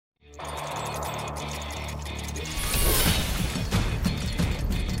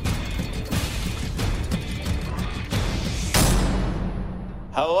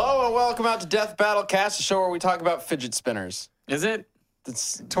Hello and welcome out to Death Battle Cast, a show where we talk about fidget spinners. Is it?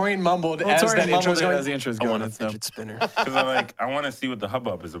 Torian mumbled as Torian that intro was mumbled going. as the intro's I going. want a so. fidget spinner. Because I want to see what the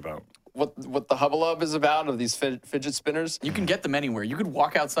hubbub is about. What the hubbub is about of these fidget spinners? You can get them anywhere. You could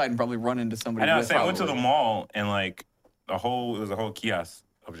walk outside and probably run into somebody. I know. with I went to the probably. mall and it was a whole kiosk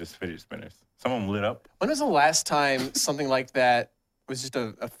of just fidget spinners. Some of them lit up. When was the last time something like that was just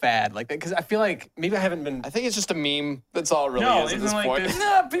a fad like that? Because I feel like maybe I haven't been. I think it's just a meme. That's all it really is at this point.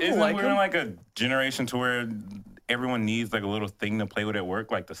 Nah, people Isn't like we're them. in like a generation to where everyone needs like a little thing to play with at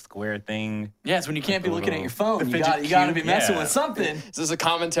work, like the square thing. Yeah, it's when you can't be looking at your phone. The You fidget got to be cube. messing Yeah. with something. Is this a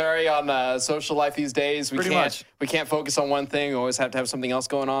commentary on social life these days? Pretty much. We can't focus on one thing. We always have to have something else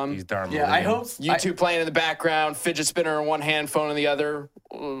going on. These darn Yeah, I hope. YouTube playing in the background, fidget spinner in one hand, phone in the other,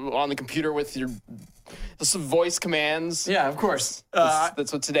 on the computer with your some voice commands. Yeah, of course.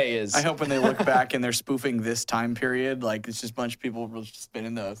 That's what today is. I hope when they look back and they're spoofing this time period, like it's just a bunch of people just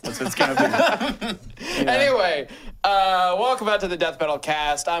spinning those. That's what it's gonna be. Anyway, welcome back to the Death Battle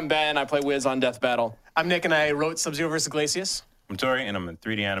Cast. I'm Ben. I play Wiz on Death Battle. I'm Nick, and I wrote Sub-Zero vs. Glacius. I'm Tori, and I'm a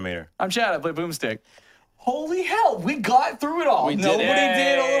 3D animator. I'm Chad. I play Boomstick. Holy hell, we got through it all. We did Nobody it.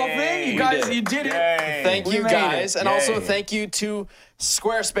 did a little thing. You We guys, did. you did it. Yay. Thank We you made guys, it. and also Yay. thank you to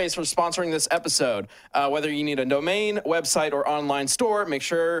Squarespace for sponsoring this episode. Whether you need a domain, website, or online store, make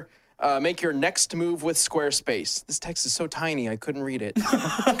sure make your next move with Squarespace. This text is so tiny I couldn't read it.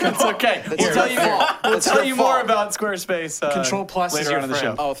 It's okay. We'll your tell you more. fault. We'll It's tell your you more fault. about Squarespace. Control Plus is later your on in the show.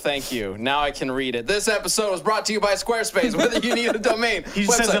 friend. Oh, thank you. Now I can read it. This episode was brought to you by Squarespace. Whether you need a domain, He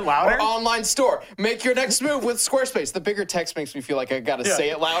just says website, it louder? or online store, make your next move with Squarespace. The bigger text makes me feel like I gotta say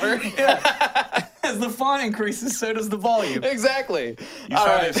it louder. As the font increases, so does the volume. Exactly. You All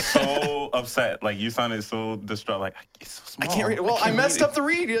sounded right. so upset. Like, you sounded so distraught. Like, it's so small. I can't read it. Well, I messed up the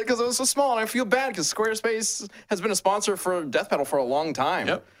read because it was so small, and I feel bad because Squarespace has been a sponsor for Death Battle for a long time.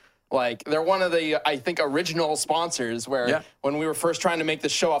 Yep. Like, they're one of the, I think, original sponsors where Yeah. when we were first trying to make the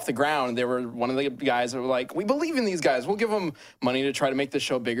show off the ground, they were one of the guys that were like, we believe in these guys. We'll give them money to try to make the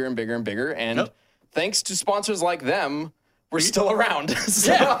show bigger and bigger and bigger. And Yep. thanks to sponsors like them, we're still around.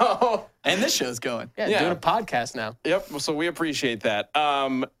 So, And this show's going. Yeah, Yeah. doing a podcast now. yep. So we appreciate that.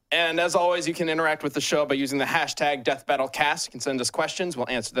 And as always, you can interact with the show by using the hashtag DeathBattleCast. You can send us questions. We'll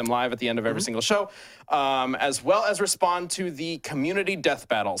answer them live at the end of every single show, as well as respond to the community death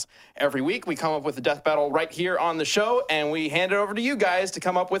battles. Every week, we come up with a death battle right here on the show, and we hand it over to you guys to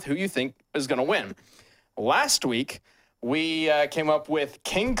come up with who you think is going to win. Last week, we came up with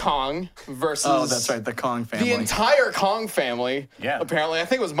King Kong versus... Oh, that's right, the Kong family. The entire Kong family. Yeah. Apparently, I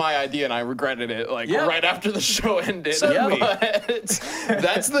think it was my idea, and I regretted it. Like Yeah. right after the show ended. So did we. But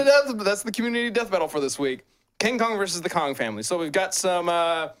that's the community death battle for this week. King Kong versus the Kong family. So we've got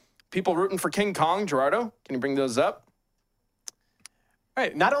some people rooting for King Kong. Gerardo, can you bring those up? All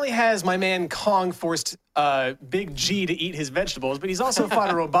right. Not only has my man Kong forced Big G to eat his vegetables, but he's also fought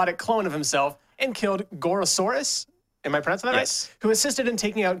a robotic clone of himself and killed Gorosaurus. Am I pronouncing that Yes. right? Who assisted in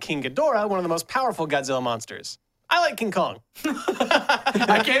taking out King Ghidorah, one of the most powerful Godzilla monsters. I like King Kong.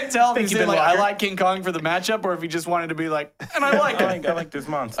 I can't tell if Thank he's you, saying, Ben like, I Walker. like King Kong for the matchup or if he just wanted to be like, and I like it. I like this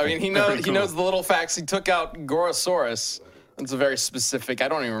monster. I mean, he knows the little facts. He took out Gorosaurus. It's a very specific. I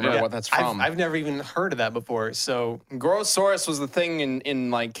don't even remember what that's from. I've never even heard of that before. So Gorosaurus was the thing in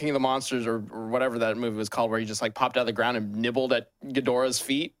like King of the Monsters or whatever that movie was called, where he just like popped out of the ground and nibbled at Ghidorah's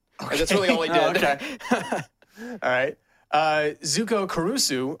feet. Like, that's really all he did. Oh, okay. all right. Zuko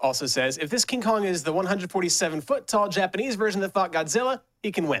Karusu also says, if this King Kong is the 147-foot tall Japanese version that fought Godzilla,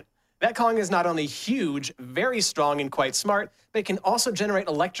 he can win. That Kong is not only huge, very strong, and quite smart, but can also generate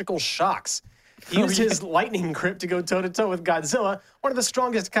electrical shocks. He used his lightning grip to go toe-to-toe with Godzilla, one of the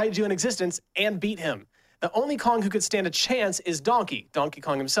strongest kaiju in existence, and beat him. The only Kong who could stand a chance is Donkey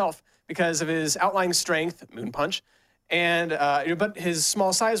Kong himself, because of his outlying strength, Moon Punch, and but his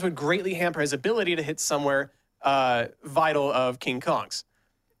small size would greatly hamper his ability to hit somewhere vital of King Kong's.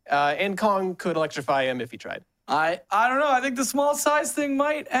 And Kong could electrify him if he tried. I don't know. I think the small size thing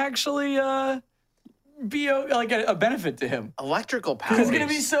might actually be a benefit to him. Electrical powers. It's going to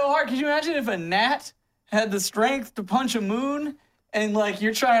be so hard. Could you imagine if a gnat had the strength to punch a moon and like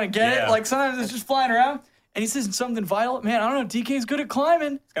you're trying to get it? Yeah. Like sometimes it's just flying around. And he says something vital. Man, I don't know. DK's good at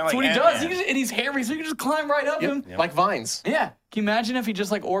climbing. That's like what he does. Ant-Man. And he's hairy, so you can just climb right up him. Like vines. Yeah. Can you imagine if he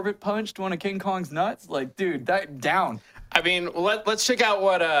just like orbit punched one of King Kong's nuts? Like, dude, that down. I mean, let's check out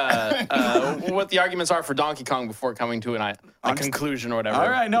what the arguments are for Donkey Kong before coming to a conclusion or whatever. All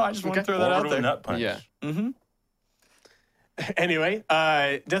right, no, I just want to throw that out Orbital there. nut punch. Yeah. Anyway,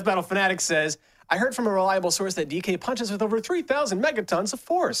 Death Battle Fanatic says, I heard from a reliable source that DK punches with over 3,000 megatons of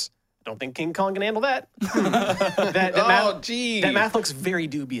force. Don't think King Kong can handle that. that gee. That math looks very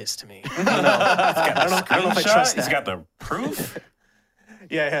dubious to me. I don't know. I don't know if I trust He's that. got the proof.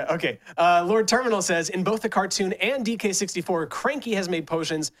 Yeah, okay. Lord Terminal says, in both the cartoon and DK64, Cranky has made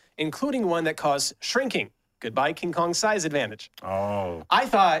potions, including one that caused shrinking. Goodbye, King Kong's size advantage. Oh. I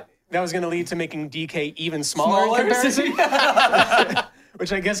thought that was going to lead to making DK even smaller in comparison,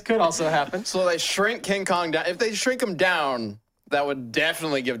 which I guess could also happen. So they shrink King Kong down. If they shrink him down, that would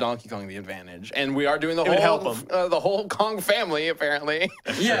definitely give Donkey Kong the advantage. And we are doing the would whole help him. The whole Kong family, apparently.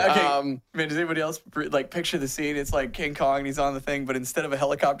 Yeah, okay. Um, Man, does anybody else like picture the scene? It's like King Kong and he's on the thing, but instead of a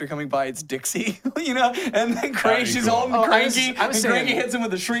helicopter coming by, it's Dixie, you know? And then Cranky's cool. holding Oh, I was Cranky, and saying- Cranky hits him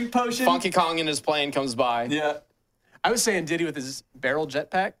with a shrink potion. Funky Kong in his plane comes by. Yeah. I was saying Diddy with his barrel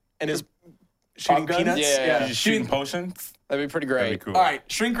jetpack and his shooting guns? peanuts. Yeah. He's just shooting potions. That'd be pretty That'd great. be cool. All right,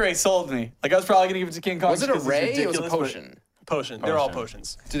 Shrink Ray sold me. Like, I was probably going to give it to King Kong. Was it a just 'cause it's ray? It was a ridiculous, but- potion. Potion. They're all Potion.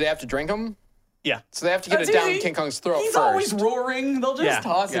 potions. Do they have to drink them? Yeah. So they have to get That's it down easy. King Kong's throat He's first. always roaring. They'll just Yeah,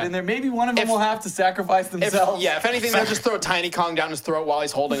 toss yeah. it in there. Maybe one of them If- will have to sacrifice If, themselves. yeah, if anything, they'll just throw Tiny Kong down his throat while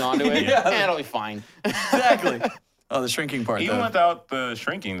he's holding onto it. Yeah. And it'll be fine. Exactly. Oh, the shrinking part, Even though. without the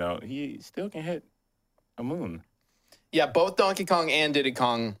shrinking, though, he still can hit a moon. Yeah, both Donkey Kong and Diddy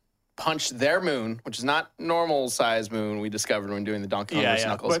Kong punched their moon, which is not normal size moon we discovered when doing the Donkey Kong vs.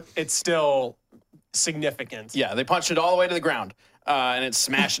 Knuckles. But it's still significant. Yeah, they punched it all the way to the ground. And it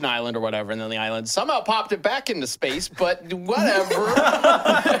smashed an island or whatever, and then the island somehow popped it back into space, but whatever.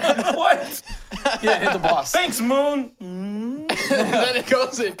 What? Yeah, hit the boss. Thanks, moon. then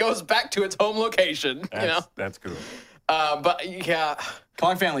it goes back to its home location, you know? That's cool. But yeah,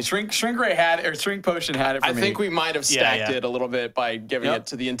 Kong family. Shrink Ray had it, or Shrink Potion had it for I me. think we might have stacked yeah. it a little bit by giving Yep. it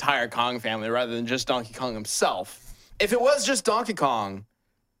to the entire Kong family rather than just Donkey Kong himself. If it was just Donkey Kong,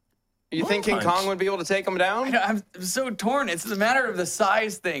 you think King punch. Kong would be able to take him down? I'm so torn. It's a matter of the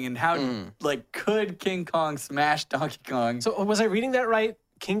size thing and how, like, could King Kong smash Donkey Kong? So was I reading that right?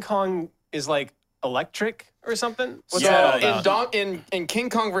 King Kong is like electric or something? What's So that all about? in King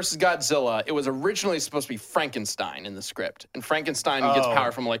Kong versus Godzilla, it was originally supposed to be Frankenstein in the script, and Frankenstein gets Oh.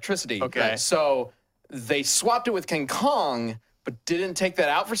 power from electricity. Okay. So they swapped it with King Kong, but didn't take that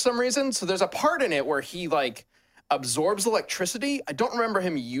out for some reason. So there's a part in it where he like absorbs electricity. I don't remember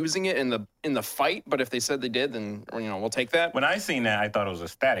him using it in the fight, but if they said they did, then we'll take that. When I seen that, I thought it was a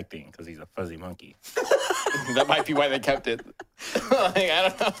static thing because he's a fuzzy monkey. That might be why they kept it. Like, I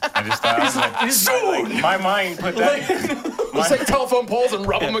don't know. I just thought, I was like, my mind put that. Just take telephone poles and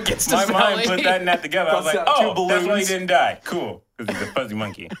rub them against My his mind belly. put that and that together. I was Bust like, out two oh, that's why he balloons. didn't die. Cool, because he's a fuzzy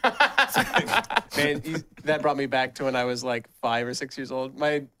monkey. Man, that brought me back to when I was like 5 or 6 years old.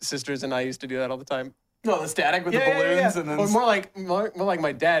 My sisters and I used to do that all the time. No, the static with the balloons and then Or more like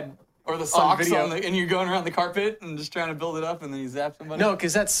my dad. or the socks video. on the, and you're going around the carpet and just trying to build it up and then you zap somebody. No,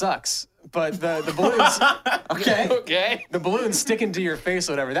 because that sucks. But the balloons, Okay. Okay. the balloons sticking to your face,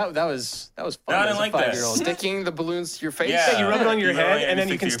 or whatever. That was fun. No, I as didn't a like that. 5-year-old. Sticking the balloons to your face. Yeah. You rub it on your You rub it head, and and then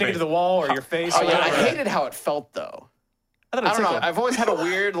you stick can to your stick it to face. the wall or your face. Oh or yeah, I whatever. hated how it felt though. I thought it I don't know. tickled. I've always had a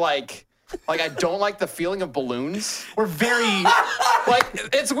weird like I don't like the feeling of balloons. We're very. Like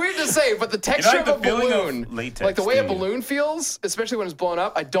it's weird to say, but the texture like of a the feeling of balloon, latex, like the way a do you? balloon feels, especially when it's blown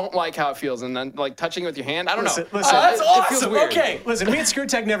up, I don't like how it feels. And then like touching it with your hand, I don't Listen, know. listen. Oh, that's It feels awesome. weird. Okay. Listen, me and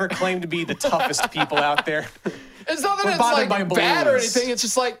Screwtech never claimed to be the toughest people out there. It's not that We're it's bothered like by bad or balloons. anything. It's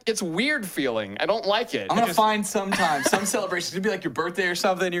just like it's weird feeling. I don't like it. I'm gonna find some celebration. It's gonna be like your birthday or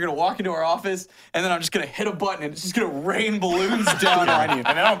something. You're gonna walk into our office, and then I'm just gonna hit a button, and it's just gonna rain balloons down on you.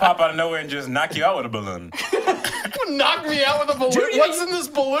 And then I'll pop out of nowhere and just knock you out with a balloon. Knock me out with a balloon. Dude, yeah, What's you- in this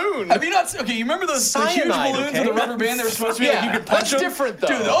balloon? Have you not? Okay, you remember those the huge Cyanide, balloons okay? with the rubber band? They were supposed to be like Yeah, you could punch that's them. different, though.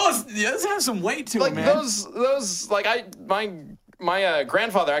 Dude, those have some weight to Like them, man. those like my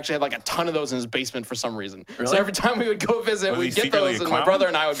grandfather actually had like a ton of those in his basement for some reason. So Really? every time we would go visit, Was he we'd get secretly those, a and my clown? brother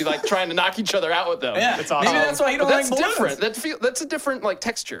and I would be like trying to knock each other out with them. Yeah, That's awesome. maybe that's why you But don't that's like balloons. different. That's a different like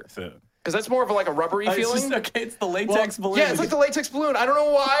texture So, because that's more of like a rubbery It's feeling. just, okay, it's the latex balloon. Yeah, it's like the latex balloon. I don't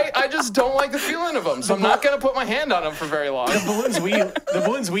know why. I just don't like the feeling of them, so I'm not gonna put my hand on them for very long. The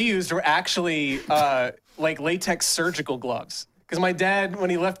balloons we used were actually like latex surgical gloves. Because my dad, when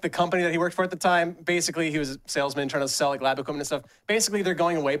he left the company that he worked for at the time, basically he was a salesman trying to sell like lab equipment and stuff. Basically, their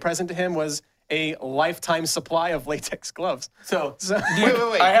going away present to him was a lifetime supply of latex gloves. So,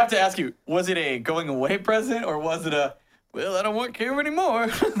 Wait. I have to ask you: was it a going away present, or was it a well, I don't want care anymore?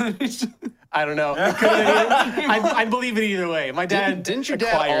 I don't know. It could have been either. I believe it either way. My dad Didn't your dad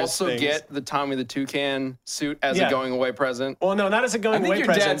acquires also things. get the Tommy the Toucan suit as Yeah. a going away present? Well, no, not as a I going think away your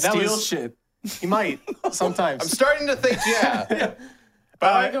present. dad That steals was shit. he might sometimes. I'm starting to think, yeah. but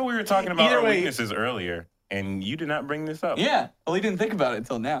I think we were talking about either our way- weaknesses earlier, and you did not bring this up. Yeah. Well, he didn't think about it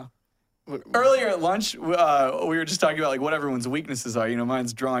until now. Earlier at lunch, we were just talking about like what everyone's weaknesses are. You know,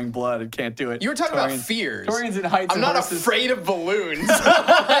 mine's drawing blood and can't do it. You were talking about Torian's- fears. Torian's in heights. I'm and not horses. afraid of balloons.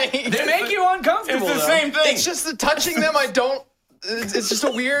 Like, They make you uncomfortable. It's the though. same thing. it's just the touching them. I don't. It's just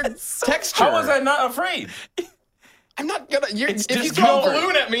a weird texture. How was I not afraid? I'm not gonna. If you just throw a comfort.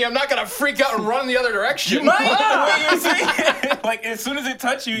 balloon at me, I'm not gonna freak out and run the other direction. You might. What you're saying. Like as soon as it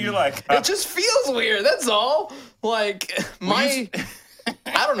touch you, you're like, It just feels weird. That's all. Like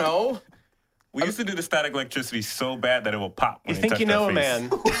I don't know. we used to do the static electricity so bad that it will pop. You When it think touched you know our a face.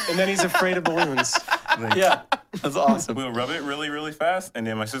 man, and then he's afraid of balloons. Yeah, that's awesome. We'll rub it really, really fast, and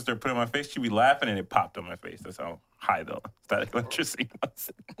then my sister put it on my face. She'd be laughing, and it popped on my face. That's how high the static electricity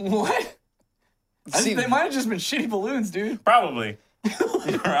was. What? See, They might have just been shitty balloons, dude. Probably.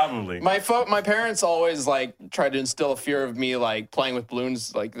 Probably. my parents always like tried to instill a fear of me like playing with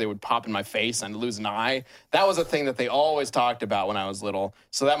balloons, like they would pop in my face and I'd lose an eye. That was a thing that they always talked about when I was little.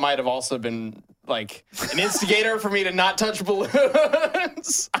 So that might have also been like an instigator for me to not touch balloons.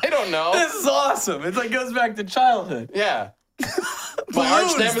 I don't know. This is awesome. It's like goes back to childhood. Yeah. My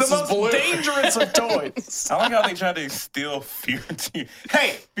arch nemesis the most balloon. dangerous of toys. I like how they try to instill fear into you.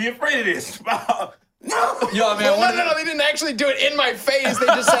 Hey, be afraid of this. No. Yo, man, No, they didn't actually do it in my face. They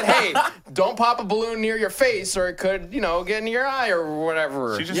just said, hey, don't pop a balloon near your face or it could, get in your eye or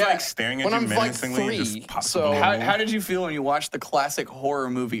whatever. She's just Yeah. like staring at When you I'm, like, menacingly and 3, just pops so- the balloon. How did you feel when you watched the classic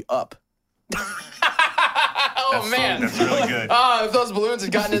horror movie Up? Oh, man. That's really good. If those balloons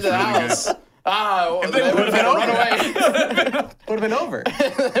had gotten into the house, they they would have had to run away. Would have been over.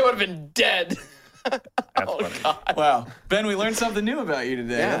 They would have been dead. That's funny. Wow, Ben, we learned something new about you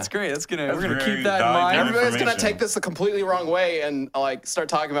today. Yeah. That's great. We're gonna very keep that in valuable mind. Everybody's gonna information. take this the completely wrong way and like start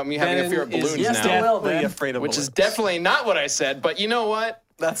talking about me having a fear of balloons yes, now, they will. Definitely Ben. afraid of which balloons. is definitely not what I said. But you know what?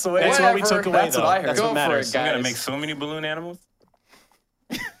 That's the way. That's what we Whatever. took away, That's though. what I heard. That's Go what for it, matters. guys. I'm gonna make so many balloon animals.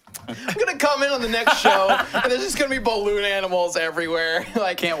 I'm gonna come in on the next show and there's just gonna be balloon animals everywhere.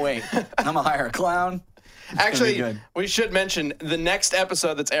 Like, Can't wait. I'm gonna hire a clown. actually, good. we should mention the next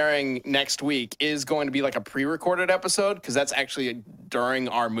episode that's airing next week is going to be like a pre-recorded episode because that's actually during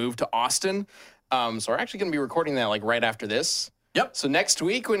our move to Austin. So we're actually gonna be recording that like right after this. Yep. So next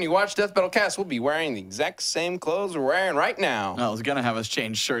week when you watch Death Battle Cast, we'll be wearing the exact same clothes we're wearing right now. I was gonna have us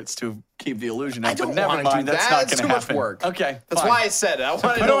change shirts to keep the illusion I up, don't but never wanna mind. do That's that. not It's gonna too much happen. work. Okay, That's fine. why I said it. I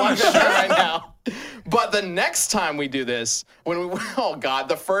wanted to watch that right now. But the next time we do this, when we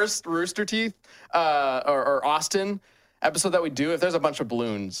the first Rooster Teeth or Austin episode that we do, if there's a bunch of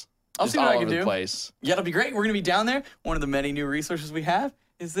balloons, I'll just see what all I can over the do. place. Yeah, it'll be great. We're gonna be down there. One of the many new resources we have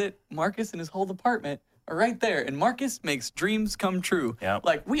is that Marcus and his whole department are right there, and Marcus makes dreams come true. Yep.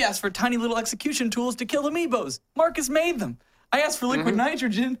 Like we asked for tiny little execution tools to kill amiibos. Marcus made them. I asked for liquid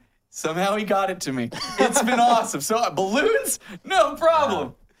nitrogen. Somehow he got it to me. It's been awesome. So balloons, no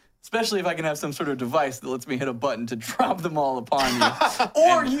problem. Especially if I can have some sort of device that lets me hit a button to drop them all upon you.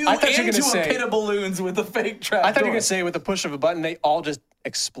 Or you I thought you were into gonna a say- pit of balloons with a fake trap I thought you were door. going to say with the push of a button, they all just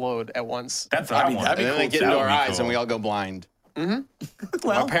explode at once. That's what I want. that'd be And then they cool get too. into That our would be eyes cool. and we all go blind. Well,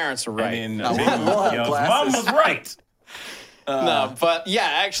 My parents are right. And we'll then have yells, glasses. Mom was right. No, but yeah,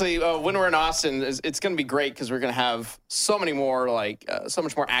 actually, when we're in Austin, it's going to be great because we're going to have so many more, so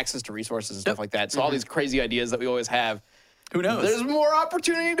much more access to resources and stuff like that. So all these crazy ideas that we always have, who knows? there's more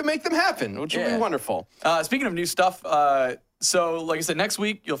opportunity to make them happen, which will Yeah. be wonderful. Speaking of new stuff, so like I said, next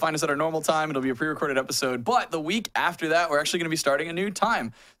week you'll find us at our normal time. It'll be a pre-recorded episode. But the week after that, we're actually going to be starting a new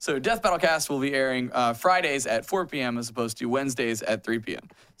time. So Death Battle Cast will be airing Fridays at 4 p.m. as opposed to Wednesdays at 3 p.m.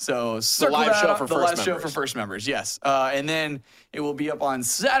 So circle live that show up, for the first live show members. for first members. Yes, and then it will be up on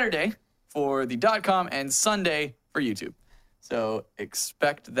Saturday for the .com and Sunday for YouTube. So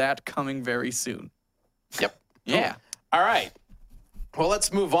expect that coming very soon. Yep. Yeah. All right. Well,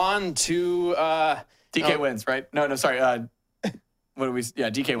 let's move on to DK wins, right? No, sorry. What do we? Yeah,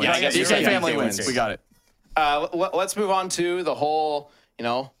 DK wins. Yeah, I guess you're DK right. family DK wins. wins. We got it. let's move on to the whole,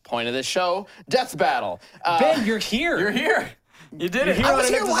 point of this show, Death Battle. Ben, you're here. You're here. You did it. I was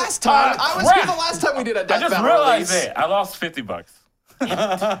here last time. I was here the last time we did a I Death just Battle realized release. it. I lost $50.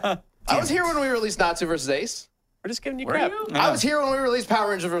 I was here when we released Natsu vs. Ace. We're just giving you Were crap. you? I was here when we released Power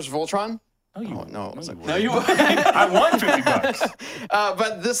Rangers vs. Voltron. No, you. Oh, no, it wasn't. No, you. Who I won $50.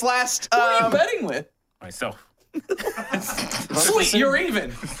 But this last, are you betting with? Myself. Sweet, you're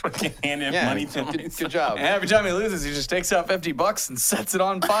even. Fucking hand in yeah, money to good myself. job. And every time he loses, he just takes out $50 and sets it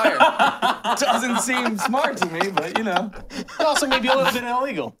on fire. Doesn't seem smart to me, but Also, maybe a little bit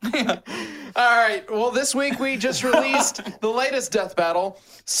illegal. All right. Well, this week we just released the latest Death Battle,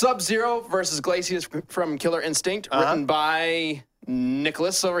 Sub-Zero versus Glacius from Killer Instinct, written by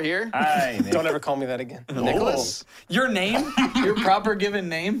Nicholas over here. Hi, Nick. Don't ever call me that again. Nicholas. Your name, your proper given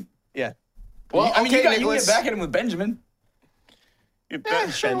name. Yeah. Well, I mean, you okay, can Nicholas. get back at him with Benjamin. If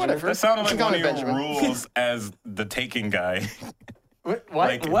that, sure, whatever. that sounded You like can call one of me your Benjamin. rules as the Taken guy. What?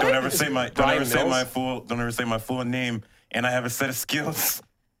 Like, What? don't ever Is say it my don't Brian ever say my Mills? full name, and I have a set of skills.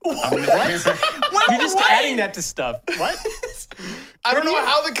 I'm You're just adding that to stuff. What? I don't know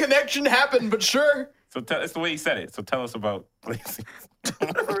how the connection happened, but sure. So it's the way he said it. So tell us about Glacius.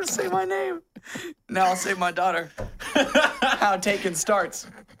 Never say my name. Now I'll say my daughter. How Taken starts.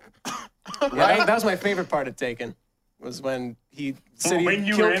 Yeah, that was my favorite part of Taken, was when he said When he'd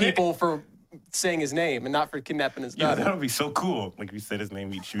you were kill in it? people for saying his name and not for kidnapping his Yeah, daughter. that would be so cool. Like if you said his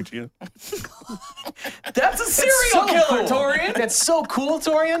name, he'd shoot you. That's a serial so killer, cool. Torian. That's so cool,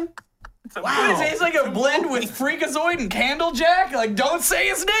 Torian. What is it? It's like a blend with Freakazoid and Candlejack. Like, don't say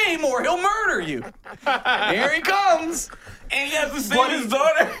his name or he'll murder you. Here he comes. And he has to save his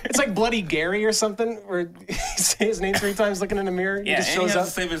daughter. It's like Bloody Gary or something, where he says his name 3 times looking in the mirror. Yeah, he just and he shows has up.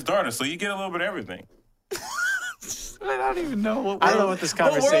 to save his daughter, so you get a little bit of everything. I don't even know what I don't know what this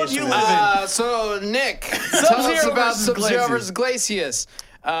world conversation you is. live in. So, Nick, tell us Sub-Zero about versus Sub-Zero Glacius. versus Glacius.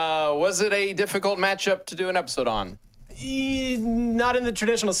 Was it a difficult matchup to do an episode on? Not in the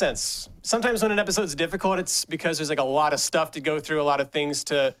traditional sense. Sometimes when an episode's difficult, it's because there's like a lot of stuff to go through, a lot of things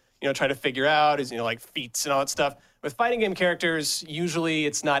to try to figure out, is like feats and all that stuff. With fighting game characters, usually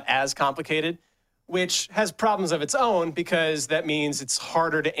it's not as complicated, which has problems of its own because that means it's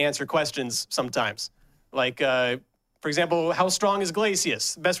harder to answer questions sometimes. Like, for example, how strong is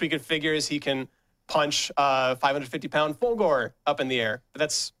Glacius? The best we could figure is he can punch a 550-pound Fulgor up in the air. But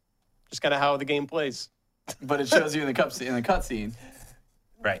that's just kind of how the game plays. But it shows you in the cutscene.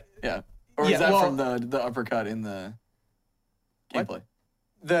 Right. Yeah. Or Yeah, is that well- from the uppercut in the gameplay?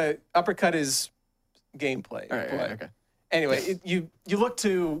 The uppercut is gameplay. All right, but okay. Anyway, you look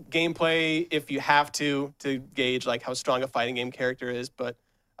to gameplay if you have to gauge like how strong a fighting game character is, but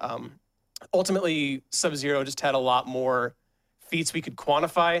ultimately Sub-Zero just had a lot more feats we could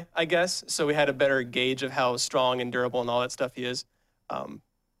quantify, I guess. So we had a better gauge of how strong and durable and all that stuff he is.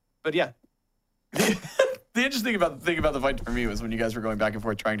 But yeah, The interesting thing about the fight for me was when you guys were going back and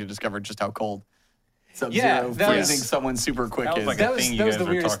forth trying to discover just how cold Sub-Zero Yeah, that was- freezing someone super quick That was is. like That a was- thing you that was guys the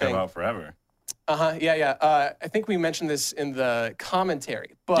were weirdest talking thing. about forever. yeah. I think we mentioned this in the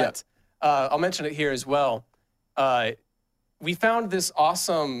commentary, but I'll mention it here as well. We found this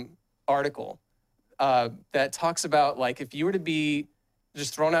awesome article that talks about like if you were to be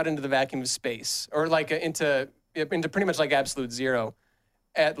just thrown out into the vacuum of space, or like into pretty much like absolute zero,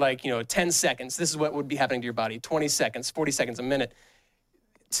 at like 10 seconds, this is what would be happening to your body. 20 seconds, 40 seconds, a minute.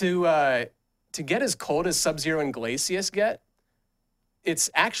 To get as cold as Sub-Zero and Glacius get, it's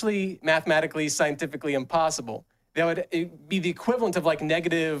actually mathematically, scientifically impossible. That would it'd be the equivalent of like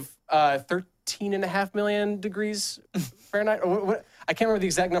negative 13.5 million degrees Fahrenheit. Or what, I can't remember the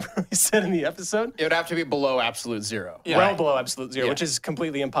exact number we said in the episode. It would have to be below absolute zero. Well below absolute zero, Yeah. which is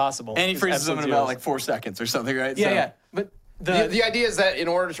completely impossible. and he because freezes them in absolute about zero is- like 4 seconds or something, right? Yeah, So- yeah. But The idea is that in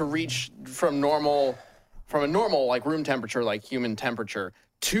order to reach from a normal like room temperature, like human temperature,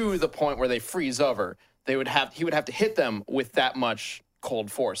 to the point where they freeze over, he would have to hit them with that much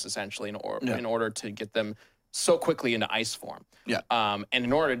cold force essentially in order to get them so quickly into ice form. Yeah. And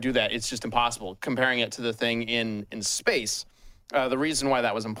in order to do that, it's just impossible. Comparing it to the thing in space, the reason why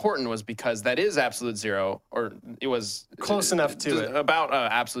that was important was because that is absolute zero, or it was Close enough to it. About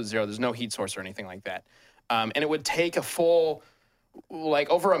absolute zero. There's no heat source or anything like that. And it would take a full, like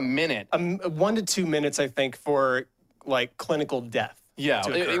over a minute. 1 to 2 minutes, I think, for like clinical death. Yeah,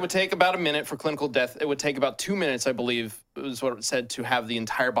 to it occur. would take about a minute for clinical death. It would take about 2 minutes, I believe, is what it said, to have the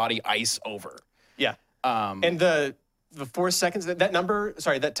entire body ice over. Yeah. And the 4 seconds, that number,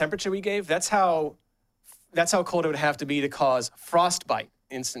 sorry, that temperature we gave, that's how cold it would have to be to cause frostbite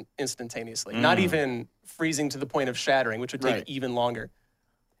instantaneously. Not even freezing to the point of shattering, which would take Right. even longer.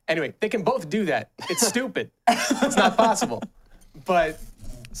 Anyway, they can both do that. It's stupid. It's not possible. But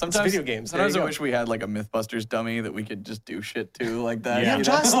Sometimes video games. There Sometimes you I go. wish we had like a MythBusters dummy that we could just do shit to like that. Yeah. you know?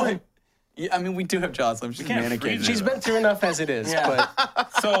 Jocelyn. Yeah, I mean, we do have Jocelyn. She's a can't mannequin. freeze She's been through enough as it is. Yeah.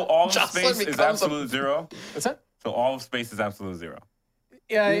 But So all of Jocelyn space is becomes a- absolute zero. what's that? So all of space is absolute zero.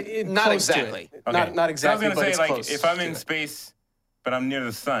 Yeah, Not close to it. exactly. Okay. Not exactly, So I was but gonna it's say, like, close if I'm to in it. space, but I'm near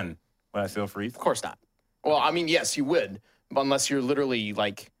the sun, will I still freeze? Of course not. Well, I mean, yes, you would, but unless you're literally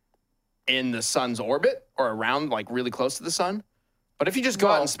like in the sun's orbit or around, like really close to the sun. But if you just go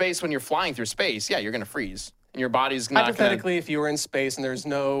out in space when you're flying through space, yeah, you're gonna freeze, and your body's not gonna. Hypothetically, if you were in space and there's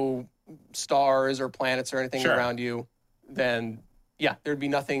no stars or planets or anything Sure. around you, then yeah, there'd be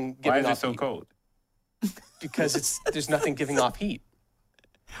nothing Why giving is it off so heat cold? because there's nothing giving off heat.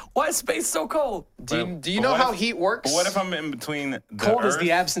 Why is space so cold? Do you But know what how if- heat works? But what if I'm in between the Cold is Earth?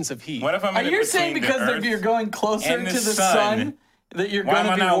 the absence of heat. What if I'm Are in you saying between because the Earth you're going closer and to the the sun, sun that you're Why going am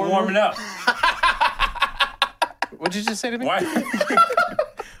to I be not warmer? warming up? What did you just say to me? Why?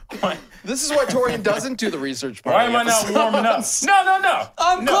 Why? This is why Torian doesn't do the research part. Why of am the I not episodes. warming up? No.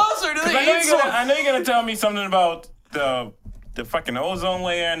 I'm No. closer to 'Cause the I know heat you're source. I know you're gonna tell me something about the fucking ozone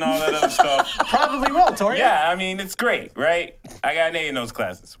layer and all that other stuff. Probably will, Tori. Yeah, I mean it's great, right? I got an A in those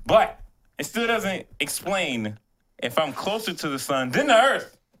classes, but it still doesn't explain if I'm closer to the sun than the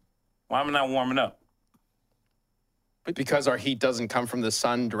Earth. Why am I not warming up? Because our heat doesn't come from the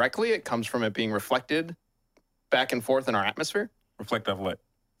sun directly, it comes from it being reflected back and forth in our atmosphere. Reflect off what?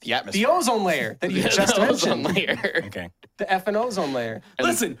 The atmosphere. The ozone layer that you just The ozone mentioned. layer. Okay. The F and ozone layer.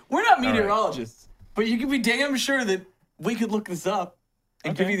 Listen, we're not meteorologists, but you can be damn sure that we could look this up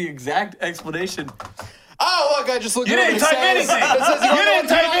and give you the exact explanation. Oh, look, I just looked You at it. didn't type anything. It says, You didn't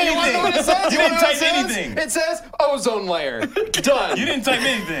type you wanna know what it anything. says? You wanna didn't know what type it says? anything. It says ozone layer. Done. You didn't type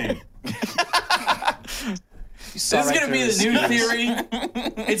anything. This is going to be the new theory.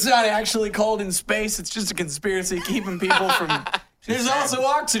 It's not actually cold in space. It's just a conspiracy keeping people from... There's also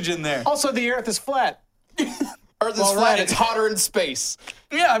oxygen there. Also, the Earth is flat. Earth is Well, flat. right. It's hotter in space.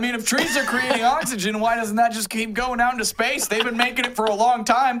 Yeah, I mean, if trees are creating oxygen, why doesn't that just keep going out into space? They've been making it for a long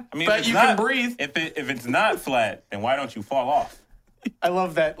time. I mean, but you can breathe. If it's not flat, then why don't you fall off? I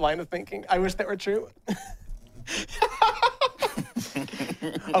love that line of thinking. I wish that were true.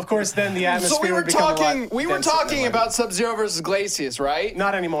 Of course, then the atmosphere So we were would become a lot talking denser than about Sub-Zero versus Glacius, right?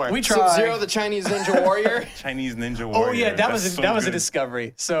 Not anymore. We Sub-Zero, try. the Chinese ninja warrior. Chinese Ninja Oh Warrior. yeah, that was That's a, that was a good.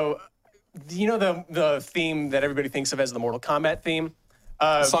 discovery. So, you know the theme that everybody thinks of as the Mortal Kombat theme.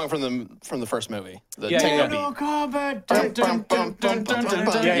 The song from the first movie. The Yeah, techno yeah. beat. Mortal Kombat. Bum, bum, bum, bum, bum,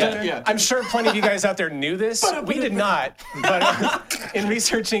 bum. Yeah. I'm sure plenty of you guys out there knew this. We did not. But in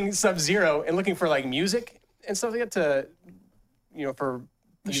researching Sub-Zero and looking for like music and stuff like that to, for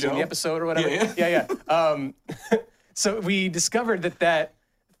using show? the episode or whatever. Yeah. So we discovered that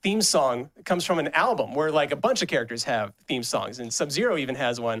theme song comes from an album where like a bunch of characters have theme songs, and Sub-Zero even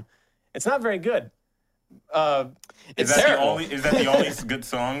has one. It's not very good. It's Is that terrible. the only good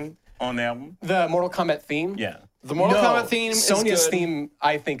song on the album? The Mortal Kombat theme. Yeah. The Mortal Kombat theme Sonya's is good. theme,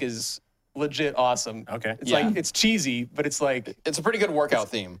 I think, is legit awesome. Okay. It's Yeah. like it's cheesy, but it's like It's a pretty good workout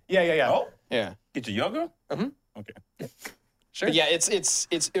theme. yeah. Oh, Yeah. get your yoga? Mm-hmm. Okay. Sure. But yeah,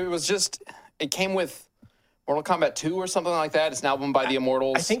 it came with Mortal Kombat 2 or something like that. It's an album by the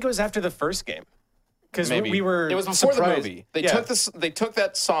Immortals. I think it was after the first game. Because maybe we were It was before surprised. the movie. They Yeah. took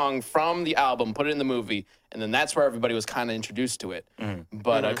that song from the album, put it in the movie, and then that's where everybody was kind of introduced to it.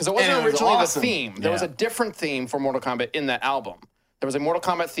 But because it wasn't And it was originally awesome. the theme, there was a Yeah. different theme for Mortal Kombat in that album. There was a Mortal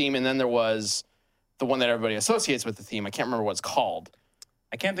Kombat theme, and then there was the one that everybody associates with the theme. I can't remember what it's called.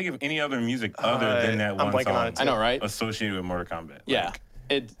 I can't think of any other music other than that I'm one blanking song on it, I know, right? associated with Mortal Kombat. Yeah, Like,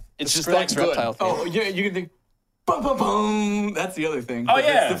 it's just Skrillex that good. reptile theme. Oh, yeah, you can think, boom, boom, boom. That's the other thing. Oh,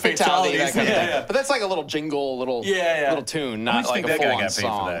 yeah. It's the Fatality, that fatalities. kind of thing. Yeah. But that's like a little jingle, little tune, how not much like think a that guy full-on got paid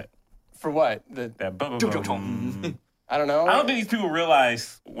song. for that? For what? That bum, bum, bum. I don't know. I don't think these people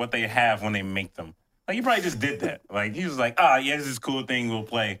realize what they have when they make them. Like he probably just did that. Like he was like, yeah, this is a cool thing we'll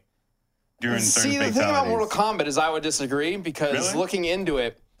play during certain See, the fatalities. thing about Mortal Kombat is I would disagree because Really? looking into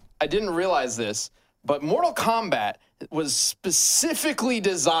it, I didn't realize this, but Mortal Kombat was specifically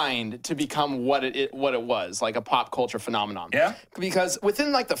designed to become what it was, like a pop culture phenomenon. Yeah? Because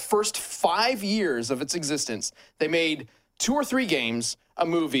within like the first 5 years of its existence, they made 2 or 3 games, a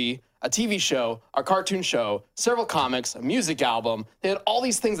movie, a TV show, a cartoon show, several comics, a music album. They had all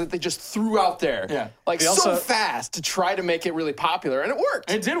these things that they just threw out there, Yeah. like They so also- fast to try to make it really popular, and it worked.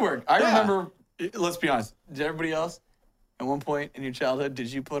 It did work. I Yeah. remember, let's be honest, did everybody else, at one point in your childhood,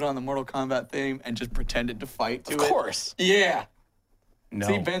 did you put on the Mortal Kombat theme and just pretended to fight to Of it? course. Yeah. No.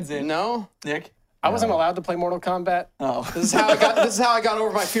 See, Ben's in. No. Nick? I wasn't allowed to play Mortal Kombat. Oh. This is how I got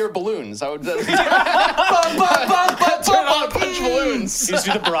over my fear of balloons. I would turn Bum, bum, bum, bum, on bum, and punch balloons. You just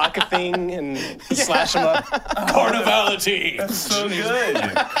do the Baraka thing and slash them up. Carnivality. So good.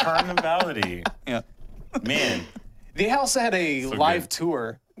 Carnivality. Yeah. Man. They also had a So live good.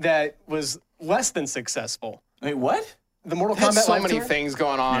 tour that was less than successful. Wait, what? The Mortal There's Kombat so live many tour? things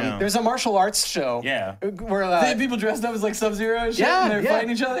going on. Yeah. There's a martial arts show. Yeah. Where, They had people dressed up as like Sub-Zero and shit, and they're fighting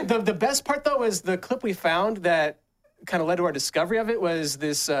each other? The best part though is the clip we found that kind of led to our discovery of it was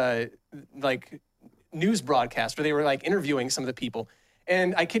this like news broadcast where they were like interviewing some of the people.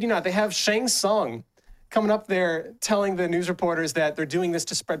 And I kid you not, they have Shang Tsung coming up there telling the news reporters that they're doing this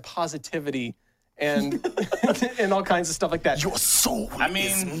to spread positivity and and all kinds of stuff like that. Your soul I mean,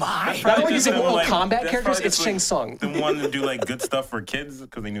 is mine. Not only just using them, Mortal like- Kombat that's characters, probably it's just, Shang like, Tsung. The one to do like good stuff for kids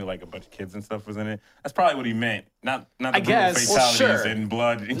because they knew like a bunch of kids and stuff was in it. That's probably what he meant. Not the brutal guess. Well, fatalities sure. and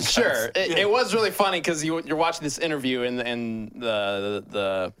blood. And Sure, guts. it was really funny because you're watching this interview and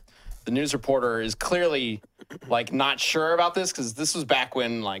the news reporter is clearly like not sure about this because this was back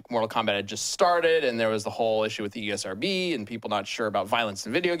when like Mortal Kombat had just started and there was the whole issue with the ESRB and people not sure about violence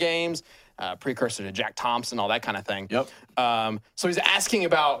in video games, precursor to Jack Thompson, all that kind of thing. Yep. So he's asking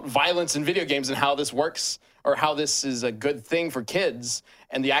about violence in video games and how this works or how this is a good thing for kids,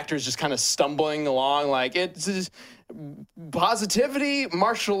 and the actor's just kind of stumbling along like it's just, positivity,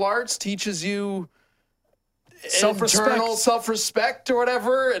 martial arts teaches you internal self-respect or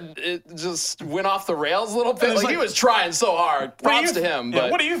whatever, and it just went off the rails a little bit. Like, he was trying so hard. Props to him. Yeah,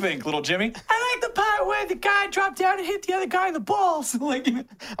 But what do you think, little Jimmy? I like the part where the guy dropped down and hit the other guy in the balls. Like,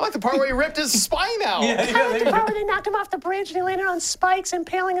 I like the part where he ripped his spine out. yeah, there you go. Where they knocked him off the bridge and he landed on spikes,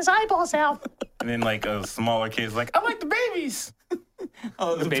 impaling his eyeballs out. And then like a smaller kid's like, I like the babies.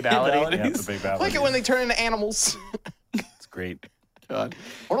 Oh, the babality. Yeah, the big I battle. like it when they turn into animals. It's great. God.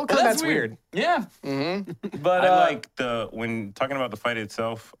 Mortal But that's Kombat's weird. Yeah. But I like when talking about the fight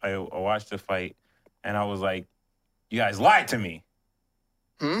itself. I watched the fight and I was like, you guys lied to me.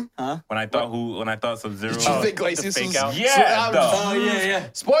 Huh? When I thought Sub-Zero. Did you think the Glacius fake was... out. Yeah, though. Oh, yeah.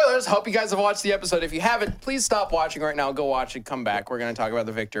 Spoilers. Hope you guys have watched the episode. If you haven't, please stop watching right now. Go watch it. Come back. We're going to talk about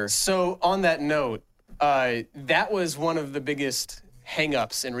the victor. So on that note, that was one of the biggest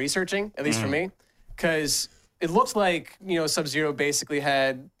hang-ups in researching, at least for me, because it looked like, Sub-Zero basically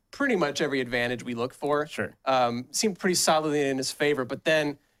had pretty much every advantage we look for. Sure. Seemed pretty solidly in his favor, but then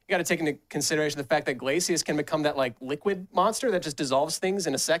you got to take into consideration the fact that Glacius can become that like liquid monster that just dissolves things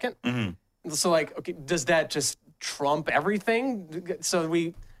in a second. So like, okay, does that just trump everything? So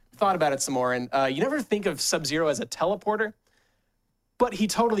we thought about it some more, and you never think of Sub-Zero as a teleporter, but he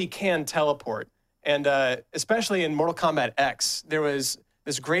totally can teleport. And especially in Mortal Kombat X, there was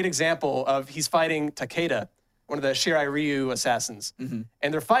this great example of he's fighting Takeda, one of the Shirai Ryu assassins, and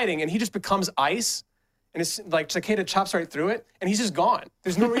they're fighting, and he just becomes ice. And it's like Takeda chops right through it, and he's just gone.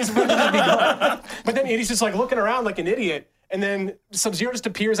 There's no reason for him to be gone. But then he's just like looking around like an idiot, and then Sub-Zero just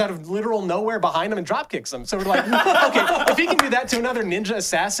appears out of literal nowhere behind him and drop kicks him. So we're like, okay, if he can do that to another ninja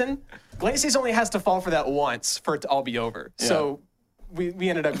assassin, Glacius only has to fall for that once for it to all be over. So we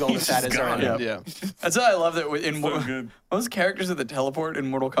ended up going with that as our gone. ending. Yeah. That's why I love that in So good. most characters that teleport in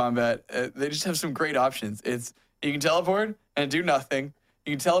Mortal Kombat, they just have some great options. It's you can teleport and do nothing.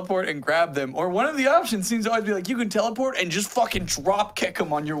 You can teleport and grab them, or one of the options seems to always be like you can teleport and just fucking drop kick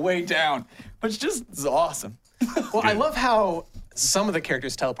them on your way down, which is awesome. Well, I love how some of the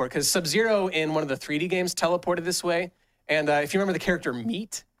characters teleport, because Sub-Zero in one of the 3D games teleported this way. And if you remember the character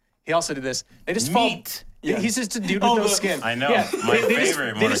Meat, he also did this. They just Meat? fall. Yeah. He's just a dude with Oh, no the- skin. I know. Yeah. My They just-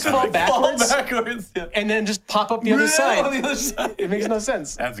 favorite They just fall Mortal Kombat. Fall backwards backwards. Yeah. and then just pop up the other On side. the other side. It makes no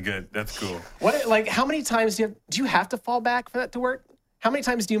sense. That's good. That's cool. How many times do you have to fall back for that to work? How many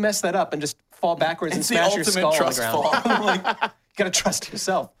times do you mess that up and just fall backwards and It's the smash your skull ultimate on the trust ground? fall. Like, You gotta trust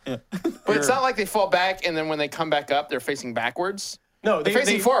yourself. But it's not like they fall back and then when they come back up, they're facing backwards. No, They're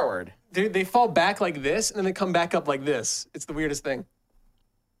facing forward. They fall back like this and then they come back up like this. It's the weirdest thing.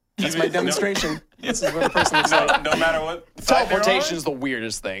 That's my demonstration. This is what a person looks like. No matter what. side they're Teleportation on. is the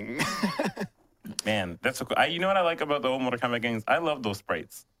weirdest thing. Man, that's so cool. You know what I like about the old Mortal Kombat games? I love those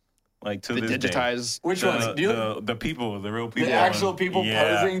sprites. Like to The this day. digitized. which The, ones? Do you, the people, the real people. the actual people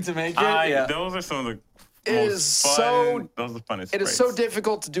posing to make it? Yeah. Those are some of the It most is fun, so- those are the funnest It is so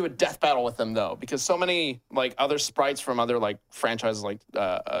difficult to do a death battle with them though, because so many like other sprites from other like franchises like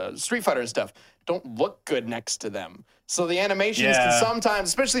Street Fighter and stuff don't look good next to them. So the animations can Yeah. sometimes,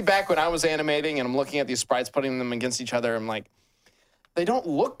 especially back when I was animating and I'm looking at these sprites, putting them against each other, I'm like, they don't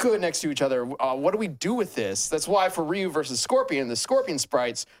look good next to each other. What do we do with this? That's why for Ryu versus Scorpion, the Scorpion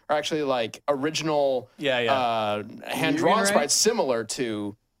sprites are actually like original hand-drawn right? sprites similar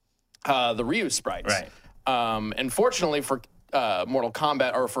to the Ryu sprites. Right. And fortunately for Mortal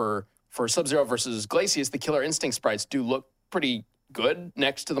Kombat or for Sub-Zero versus Glacius, the Killer Instinct sprites do look pretty good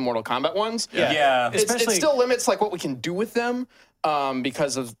next to the Mortal Kombat ones. Yeah. It Especially- still limits like what we can do with them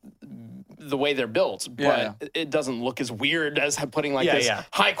because of the way they're built, but Yeah. it doesn't look as weird as putting like Yeah, this yeah.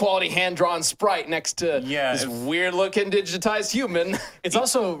 high quality hand drawn sprite next to Yeah, this it's- weird looking digitized human. It's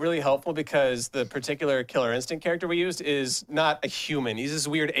also really helpful because the particular Killer Instinct character we used is not a human. He's this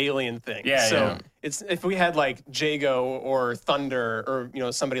weird alien thing. Yeah, So yeah. it's if we had like Jago or Thunder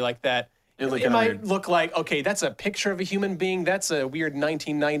or somebody like that, looked It kinda might weird. look like, okay, that's a picture of a human being. That's a weird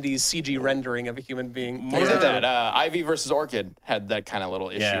 1990s CG rendering of a human being. What was that? Ivy versus Orchid had that kind of little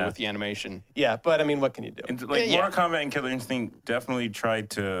issue Yeah. with the animation. Yeah, but I mean, what can you do? And like Yeah. Mortal Kombat and Killer Instinct definitely tried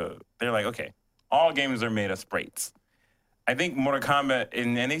to. They're like, okay, all games are made of sprites. I think Mortal Kombat,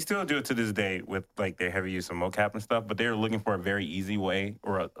 and they still do it to this day with like their heavy use of mocap and stuff. But they're looking for a very easy way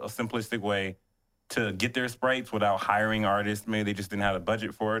or a simplistic way to get their sprites without hiring artists. Maybe they just didn't have a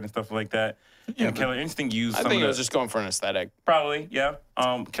budget for it and stuff like that. And Killer Instinct used. I some think of it was the, just going for an aesthetic. probably yeah.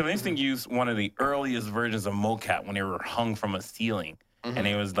 Killer Instinct used one of the earliest versions of mocap when they were hung from a ceiling, and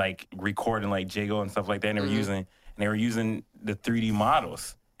they was like recording like Jago and stuff like that. And they were using the 3D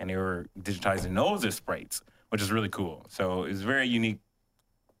models, and they were digitizing those as sprites, which is really cool. So it's very unique.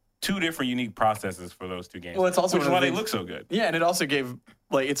 Two different unique processes for those two games. Well, it's also which is one why of the they things- look so good. Yeah, and it also gave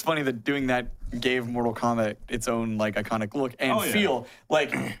like it's funny that doing that gave Mortal Kombat its own like iconic look and Oh, yeah. feel.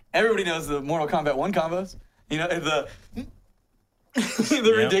 Like everybody knows the Mortal Kombat 1 combos. You know,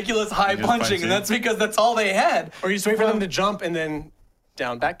 the ridiculous high Just punching, punching. and that's because that's all they had. Or you just wait for them to jump and then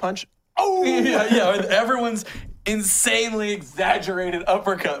down back punch. Oh yeah, and everyone's insanely exaggerated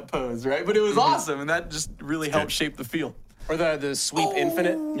uppercut pose, right? But it was awesome, and that just really helped shape the feel. Or the sweep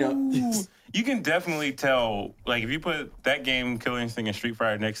infinite. Yeah. You can definitely tell, like, if you put that game, Killer Instinct, and Street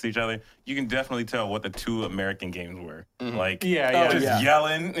Fighter next to each other, you can definitely tell what the two American games were. Like, Yeah, Oh, just yeah.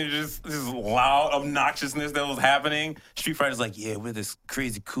 yelling, and just this loud obnoxiousness that was happening. Street Fighter's like, yeah, we're this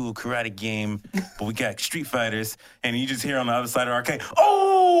crazy cool karate game, but we got Street Fighters, and you just hear on the other side of the arcade,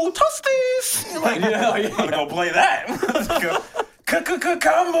 oh, toasties! You're like, I'm gonna go play that. Let's go.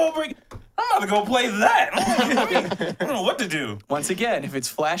 Combo break. I'm about to go play that. I don't know what to do. Once again, if it's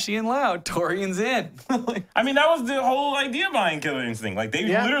flashy and loud, Torian's in. I mean, that was the whole idea behind Killer Instinct. Like, they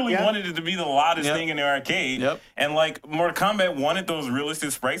literally wanted it to be the loudest Yep. thing in the arcade. Yep. And, like, Mortal Kombat wanted those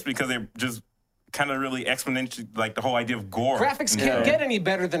realistic sprites because they're just kind of really exponential, like, the whole idea of gore. Graphics And can't so- get any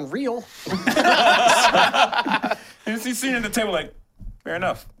better than real. And he's sitting at the table like, fair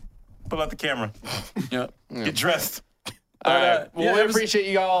enough. Pull out the camera. Yep. Get dressed. All right. Well, yeah, we it was- appreciate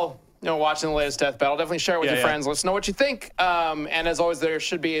you all watching the latest Death Battle. Definitely share it with Yeah, your yeah. friends. Let us know what you think. And as always, there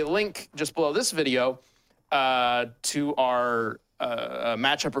should be a link just below this video to our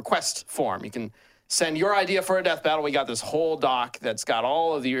matchup request form. You can send your idea for a Death Battle. We got this whole doc that's got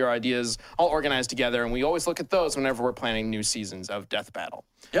all of your ideas all organized together, and we always look at those whenever we're planning new seasons of Death Battle.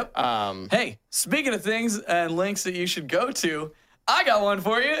 Yep. Hey, speaking of things and links that you should go to, I got one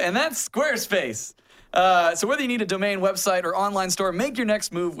for you, and that's Squarespace. So whether you need a domain, website, or online store, make your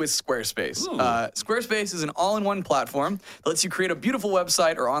next move with Squarespace. Squarespace is an all-in-one platform that lets you create a beautiful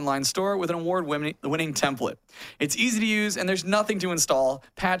website or online store with an award-winning template. It's easy to use, and there's nothing to install,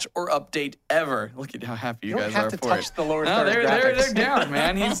 patch, or update ever. Look at how happy you, You guys don't are have to for touch it. the lower No, third of they're graphics. down,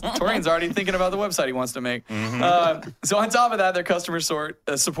 man. Torian's already thinking about the website he wants to make. So on top of that, their customer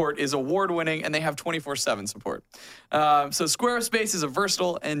support is award-winning, and they have 24/7 support. So Squarespace is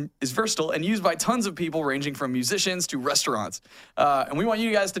versatile and used by tons of people, ranging from musicians to restaurants. And we want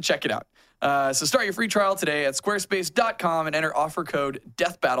you guys to check it out. So start your free trial today at squarespace.com and enter offer code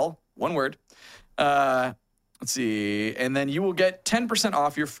DEATHBATTLE, one word. Let's see. And then you will get 10%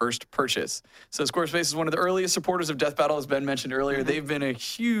 off your first purchase. So Squarespace is one of the earliest supporters of Death Battle, as Ben mentioned earlier. They've been a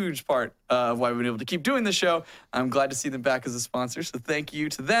huge part of why we've been able to keep doing this show. I'm glad to see them back as a sponsor, so thank you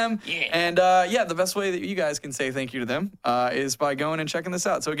to them. Yeah. And the best way that you guys can say thank you to them is by going and checking this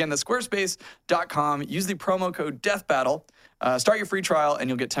out. So again, that's squarespace.com. Use the promo code DEATHBATTLE. Start your free trial, and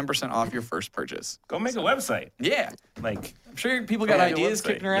you'll get 10% off your first purchase. Go make a website. Yeah. Like, I'm sure people got Yeah, ideas website.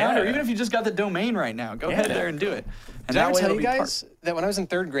 kicking around, or Yeah. even if you just got the domain right now, go ahead there and do it. And Did I ever tell it'll you be part- guys that when I was in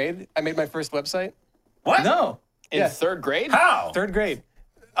third grade, I made my first website? what? No. In Yeah. third grade? How? Third grade.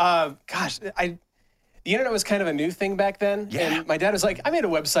 The internet was kind of a new thing back then. Yeah. And my dad was like, I made a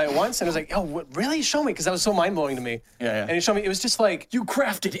website once. And I was like, oh, what, really? Show me. Because that was so mind-blowing to me. Yeah. And he showed me, it was just like, You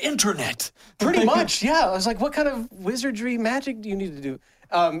crafted internet. pretty much, yeah. I was like, what kind of wizardry magic do you need to do?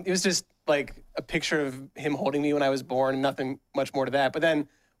 It was just like a picture of him holding me when I was born and nothing much more to that. But then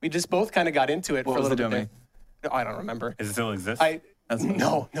we just both kind of got into it What for a was little the bit. domain? there. No, I don't remember. Does it still exist? No, it But you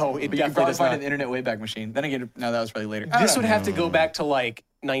can definitely probably does find not. an internet Wayback Machine. Then again, no, that was probably later. This would have to go back to like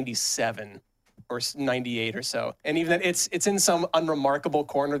 97 or 98 or so. And even then, it's in some unremarkable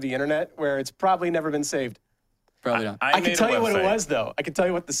corner of the internet where it's probably never been saved. Probably not. I made can a tell you what it website. was, though. I can tell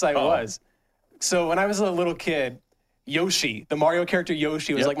you what the site was. So when I was a little kid, Yoshi, the Mario character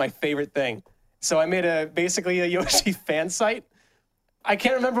Yoshi, was Yep. like my favorite thing. So I made basically a Yoshi fan site. I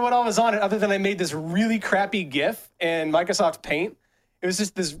can't remember what all was on it other than I made this really crappy GIF in Microsoft Paint. It was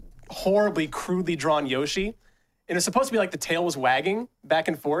just this horribly crudely drawn Yoshi. And it was supposed to be like the tail was wagging back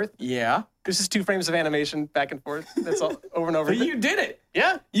and forth. Yeah. There's just 2 frames of animation back and forth. That's all over and over. But you did it.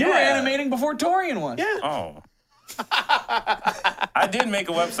 Yeah. You were Yeah. animating before Torian was. Yeah. Oh. I did make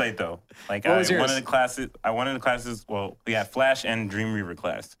a website though. Like What was one yours? of the classes. Well, we had Flash and Dreamweaver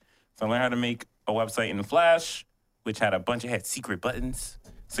class, so I learned how to make a website in Flash, which had secret buttons.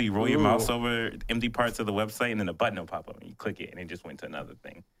 So you roll your mouse over empty parts of the website, and then a button will pop up, and you click it, and it just went to another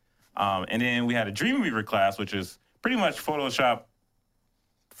thing. And then we had a Dreamweaver class, which is pretty much Photoshop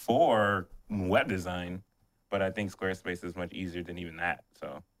for web design, but I think Squarespace is much easier than even that.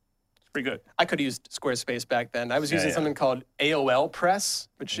 So it's pretty good. I could have used Squarespace back then. I was using yeah. something called AOL Press,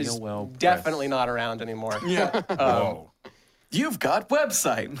 which is AOL Press. definitely not around anymore. Yeah. Whoa, You've got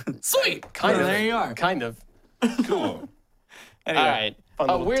website. Sweet. Kind of. There you are. Kind of. cool. Anyway. All right. Fun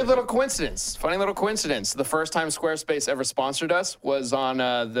A little weird tidbit. little coincidence. Funny little coincidence. The first time Squarespace ever sponsored us was on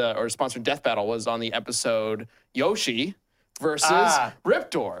sponsored Death Battle was on the episode Yoshi versus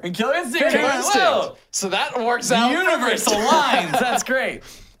Riptor. And Killer Instinct. Killer came out. Instinct. Whoa. So that works The out. universe perfect. aligns. That's great.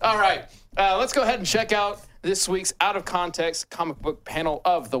 All right. Let's go ahead and check out this week's Out of Context comic book panel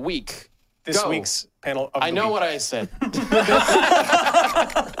of the week. This Go. week's panel of I the know week. what I said.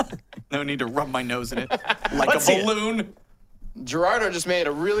 No need to rub my nose in it like Let's a see it. balloon. Gerardo just made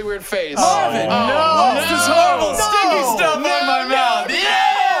a really weird face. Marvin, no. What's this horrible sticky stuff in my mouth?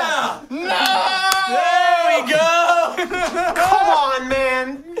 Yeah! No! There we go! Come on,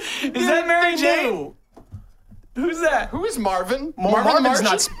 man. Is that Mary Jane? Who's that? Who is Marvin?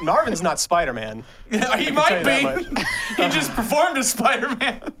 Marvin's not Spider-Man. He might you that be. He just performed as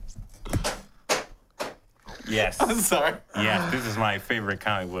Spider-Man. Yes. I'm sorry. Yeah, this is my favorite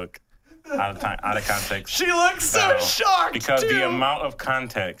comic book. Out of context. She looks so panel. shocked, Because too. the amount of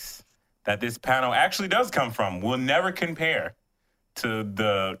context that this panel actually does come from will never compare to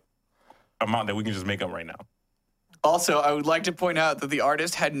the amount that we can just make up right now. Also, I would like to point out that the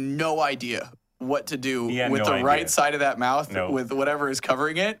artist had no idea what to do He had with no the idea. right side of that mouth No. with whatever is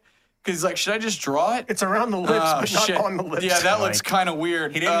covering it. Because he's like, should I just draw it? It's around the lips, but not shit. on the lips. Yeah, that looks Like, kind of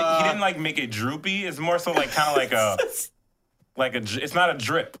weird. He didn't like make it droopy. It's more so like kind of like it's not a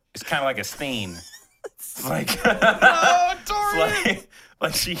drip. It's kind of like a stain. It's like Oh, Torian! it's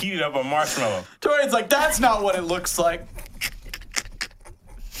like she heated up a marshmallow. Torian's like, that's not what it looks like.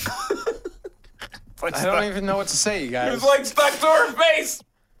 I don't even know what to say, you It guys. was like stuck to her face.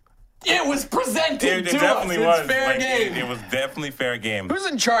 It was presented It to definitely us. was. It's fair Like, game. It was definitely fair game. Who's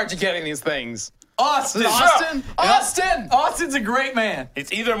in charge of getting these things? Austin. Austin? Yeah. Austin! Austin's a great man.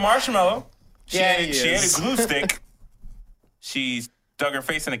 It's either marshmallow. She Yeah, he she ate is. a glue stick. She dug her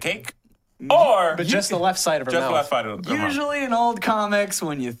face in a cake. Or But just the left side of her just mouth. left side of the mouth. Usually in old comics,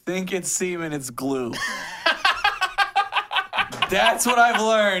 when you think it's semen, it's glue. That's what I've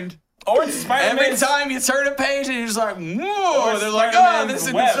learned. Or it's Every Spider-Man. time you turn a page and you're just like, whoa, Or they're like, oh, Spider-Man's this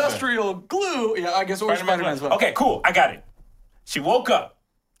is web. industrial glue. Yeah, I guess, or Spider-Man's web. Okay, cool. I got it. She woke up,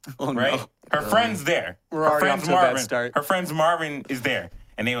 Oh, right? no. Her friend's there. We're her already friend's off to a bad Marvin. start. Her friend's Marvin is there,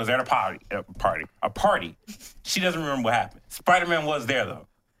 and they was at a party. She doesn't remember what happened. Spider-Man was there though,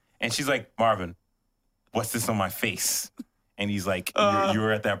 and she's like, Marvin, what's this on my face? And he's like, you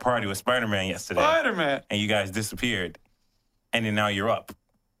were at that party with Spider-Man yesterday, Spider-Man. and you guys disappeared, and then now you're up.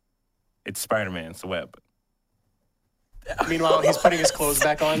 It's Spider-Man's web. Meanwhile, he's putting his clothes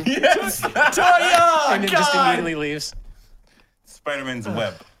back on Yes, Toya! and then just immediately leaves. Spider-Man's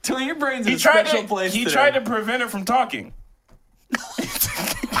web. Toya, your brain's in He a tried special to. place He today. tried to prevent her from talking.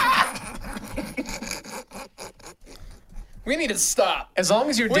 We need to stop. As long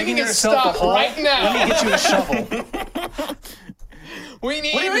as you're We digging need to yourself stop a hole, right now. let me get you a shovel. We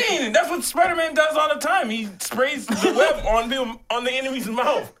need. What do you mean? That's what Spider-Man does all the time. He sprays the web on the enemy's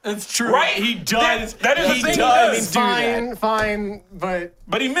mouth. It's true. Right? He does. That is he the thing he does does. do Fine, that. fine, but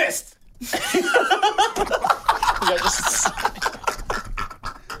But he missed. Yeah, just-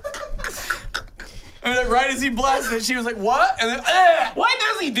 And then right as he blasted it, she was like, what? And then, Why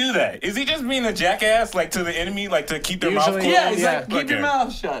does he do that? Is he just being a jackass, like to the enemy, like to keep their mouth Usually, closed? yeah, he's Yeah. like, keep your Okay.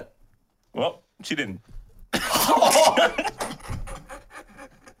 mouth shut. Well, she didn't.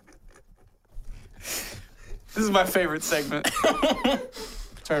 This is my favorite segment.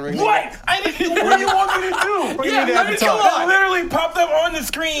 turn ring. What? I didn't. What do you want me to do? Yeah, I mean, come It on. literally popped up on the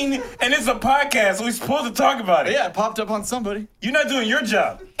screen, and it's a podcast, so we're supposed to talk about it. Yeah, it popped up on somebody. You're not doing your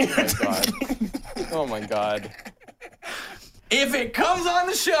job. oh my god. If it comes on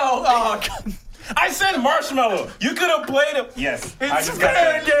the show, oh, God. I said marshmallow. You could have played it. Yes, I It's just got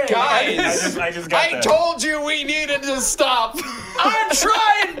fair that. game. Guys, I just got I that. told you we needed to stop. I'm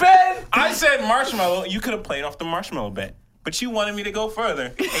trying, Ben. I said marshmallow. You could have played off the marshmallow bet, but you wanted me to go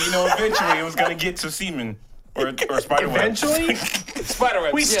further, and you know eventually it was gonna get to semen or spider web. Eventually,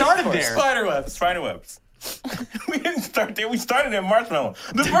 Spiderwebs. We yes, started of course. there. Spiderwebs. Spiderwebs. We didn't start there. We started in marshmallow.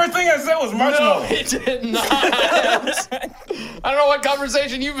 The first thing I said was marshmallow. No, it did not. I don't know what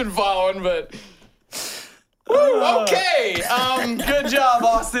conversation you've been following, but. Woo, okay. Good job,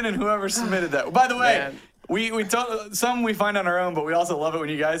 Austin, and whoever submitted that. By the way, Man. we some we find on our own, but we also love it when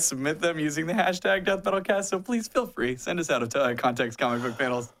you guys submit them using the hashtag DeathBattleCast. So please feel free, send us out of context comic book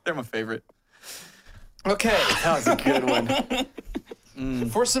panels. They're my favorite. Okay. That was a good one.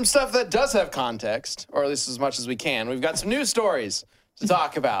 For some stuff that does have context, or at least as much as we can, we've got some news stories to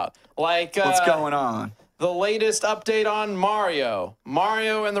talk about. Like What's going on? the latest update on Mario.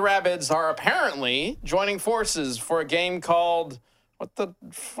 Mario and the Rabbids are apparently joining forces for a game called, what the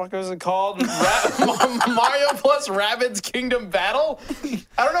fuck is it called? Mario plus Rabbids Kingdom Battle?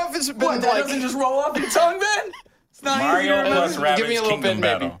 I don't know if it's been What, that like... doesn't just roll off your tongue, Ben? It's not Mario easy to remember. plus Rabbids Give me a little Kingdom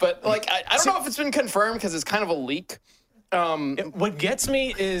bit, maybe. Battle. But like, I don't know if it's been confirmed because it's kind of a leak. What gets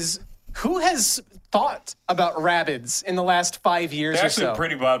me is who has thought about Rabbids in the last 5 years They're or actually so?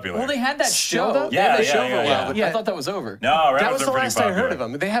 pretty popular. Well, they had that Still show. though? They had that Yeah, show yeah, for a while, yeah. but Yeah. I thought that was over. No, Rabbids That was are the pretty last popular. I heard of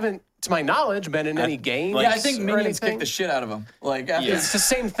them. They haven't, to my knowledge, been in any games. like- Yeah, I think or Minions anything. kicked the shit out of them. Like, after Yeah. It's the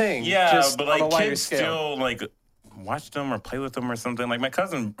same thing. Yeah, just but on a like wider kids scale. still like watch them or play with them or something. Like my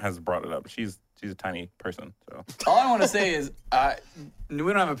cousin has brought it up. She's a tiny person, so all I want to say is, we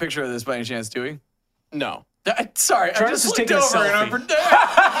don't have a picture of this by any chance, do we? No. Sorry, I Travis just is looked taking a over and I'm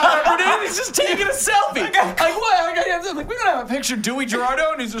selfie. pretending he's just taking a selfie. Like, what? I'm like, we don't have a picture, do we,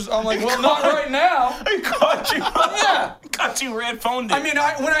 Gerardo? And he's just, I'm like, well, not right now. I caught you. Yeah. Caught you red phoned it. I mean,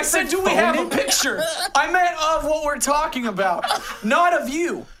 when I said, do we have a picture, I meant of what we're talking about, not of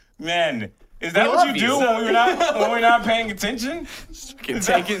you. man, is that We what love you do you. when we're not paying attention? Taking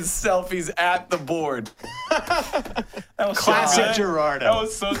selfies at the board. That was Classic so good. Gerardo. That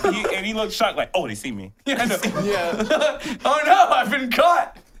was so. He looked shocked, like, oh, they see me. Yeah. Oh no, I've been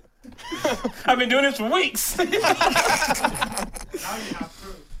caught. I've been doing this for weeks.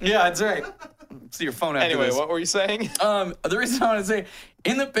 Yeah, that's right. See your phone after Anyway, this. what were you saying? The reason I want to say,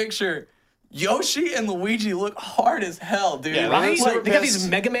 in the picture, Yoshi and Luigi look hard as hell, dude. Yeah, Right? Super Like, they got pissed. these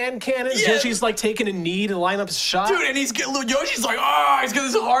Mega Man cannons. Yeah. Yoshi's like taking a knee to line up his shot. Dude, and Yoshi's like, he's got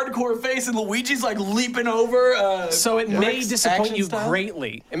this hardcore face, and Luigi's like leaping over. So it may Rick's disappoint action you style?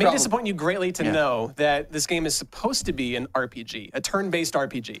 greatly. It may Probably. disappoint you greatly to know that this game is supposed to be an RPG, a turn-based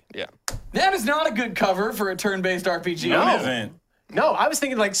RPG. Yeah. That is not a good cover for a turn-based RPG. No, it isn't. No, I was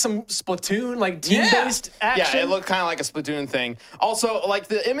thinking like some Splatoon, like team-based action. Yeah, it looked kind of like a Splatoon thing. Also, like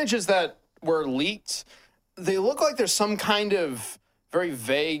the images that were leaked, they look like there's some kind of very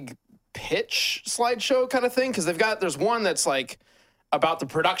vague pitch slideshow kind of thing because there's one that's like about the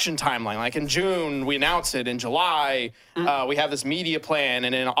production timeline. Like in June, we announced it. In July, we have this media plan,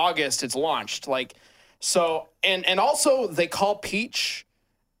 and in August, it's launched. Like so, and also they call Peach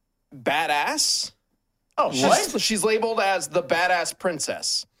badass. Oh, what? She's labeled as the badass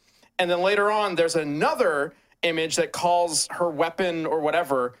princess. And then later on, there's another image that calls her weapon or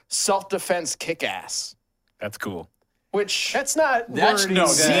whatever self-defense kick-ass. That's cool. Which, That's not That's wording no.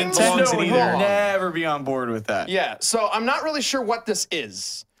 that seems belongs no in wrong. either. Never be on board with that. yeah, so I'm not really sure what this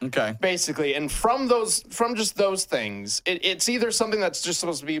is, Okay. basically. And from just those things, it's either something that's just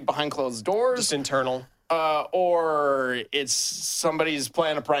supposed to be behind closed doors, Just internal. or it's somebody's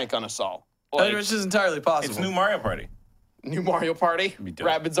playing a prank on us all. Like, Which is entirely possible. It's new Mario Party. new Mario Party. be dope.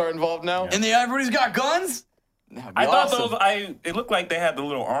 Rabbids are involved now. And everybody's got guns? I thought those. It looked like they had the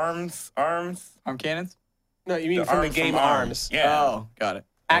little arms. Arm cannons? No, you mean from the arms game from Arms. Yeah. Oh, got it.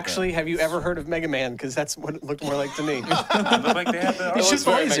 Actually, have you ever heard of Mega Man? Because that's what it looked more like to me. It looked like they had the It arms. shoots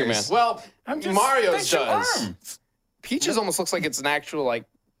Very Mega lasers. Man. Well, Mario's That's your does. arms. Peaches almost looks like it's an actual like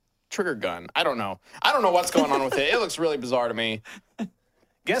trigger gun. I don't know. I don't know what's going on with it. It looks really bizarre to me.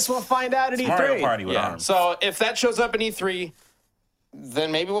 Guess we'll find out at E3. Mario Party with Yeah. arms. So if that shows up in E3,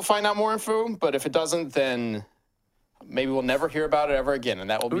 then maybe we'll find out more info. But if it doesn't, then maybe we'll never hear about it ever again, and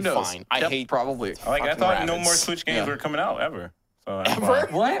that will Who be knows? fine. I Yep, hate probably. I fucking thought no Rabbids. more Switch games Yeah. were coming out ever. So that's Ever? Why,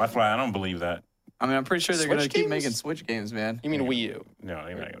 What? That's why I don't believe that. I mean, I'm pretty sure they're going to Switch keep games? making Switch games, man. You mean Wii U? No,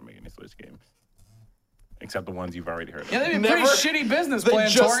 they're not gonna make any Switch games, except the ones you've already heard of. Yeah, they'd be Never- pretty shitty business, They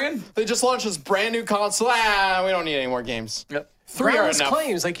Plantorian. just launched this brand new console. We don't need any more games. Yep. 3 are Groundless enough.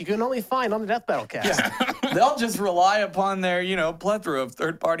 claims like you can only find on the Death Battle cast. They'll just rely upon their, plethora of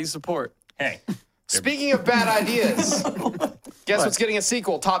third-party support. Hey, Speaking of bad ideas, guess what's getting a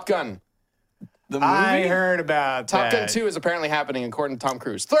sequel? Top Gun. The movie? I heard about Top that. Gun 2 is apparently happening according to Tom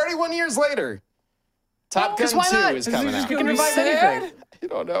Cruise. 31 years later. Top Gun 2 'cause why not? is Is it coming just out. You gonna can be revive sad? anything. I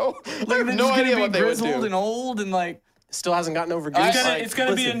don't know. I Like, have they're no just idea gonna what be they would grizzled do. and old and like. Still hasn't gotten over it's Goose.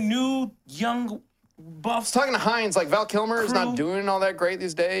 gonna be a listen. new young buffs. Talking to Hines, like Val Kilmer is not doing all that great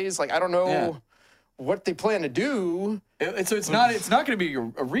these days. Like I don't know what they plan to do. So it's not going to be a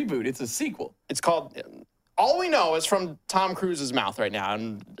reboot. It's a sequel. It's called. All we know is from Tom Cruise's mouth right now,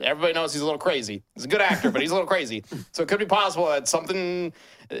 and everybody knows he's a little crazy. He's a good actor, but he's a little crazy. So it could be possible that something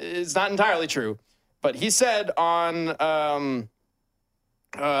is not entirely true. But he said on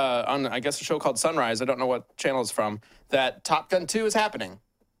I guess a show called Sunrise, I don't know what channel it's from, that Top Gun 2 is happening,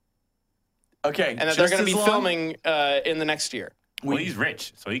 Okay. and that they're going to be filming in the next year. Well, he's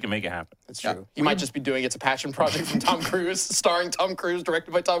rich, so he can make it happen. That's true. He might just be doing It's a Passion Project from Tom Cruise, starring Tom Cruise,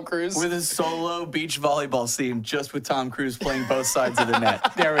 directed by Tom Cruise. With a solo beach volleyball scene just with Tom Cruise playing both sides of the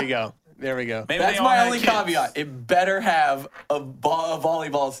net. There we go. There we go. Maybe That's they all my had only kids. caveat. It better have a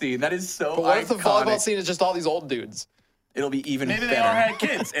volleyball scene. That is so But what if the volleyball iconic. scene is just all these old dudes? It'll be even Maybe better. they all had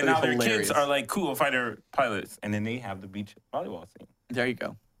kids, and That'd now be their hilarious. kids are like cool fighter pilots, and then they have the beach volleyball scene There you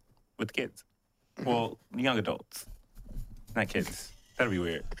go. with kids. Well, young adults, not kids. That'd be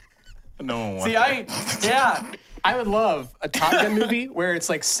weird. No one wants See, that. I would love a Top Gun movie where it's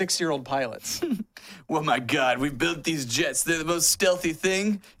like 6-year-old pilots. Well, my God, we built these jets. They're the most stealthy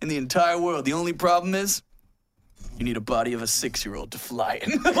thing in the entire world. The only problem is you need a body of a 6-year-old to fly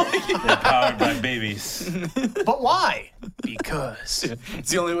in. They're powered by babies. But why? Because.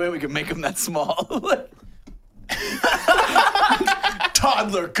 It's the only way we can make them that small.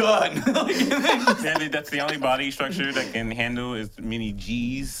 Toddler gun. Yeah, that's the only body structure that can handle as many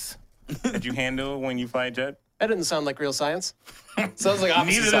G's that you handle when you fly a jet. That doesn't sound like real science. Sounds like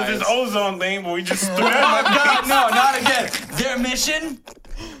opposite Neither does science. this ozone thing, but we just threw Oh it my out. God, no, not again. Their mission?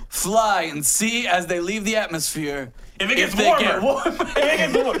 Fly and see as they leave the atmosphere. If it gets they warmer. get warmer. If it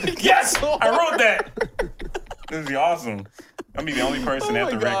gets warmer. Yes, I wrote that. This would be awesome. I'll be the only person at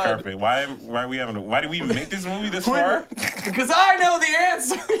my the red God. carpet. Why are we having? Why did we even make this movie this far? Because I know the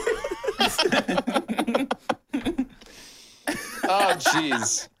answer. Oh,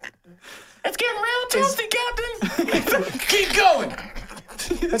 jeez. It's getting real toasty, Captain. Keep going.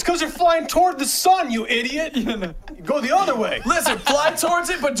 That's because they're flying toward the sun, you idiot. Go the other way. Listen, fly towards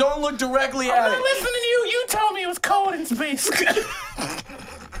it, but don't look directly at it. listening to you. You told me it was cold in space.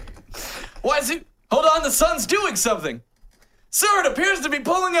 Why is it? Hold on, the sun's doing something. Sir, it appears to be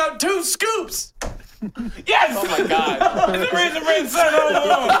pulling out 2 scoops. Yes. Oh, my God. The Raisin Bran sun all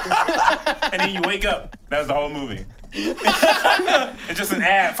along. And then you wake up. That was the whole movie. It's just an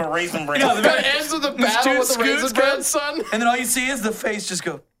ad for Raisin Bran. It ends with a battle two with the scoops Raisin Bran come- son. And then all you see is the face just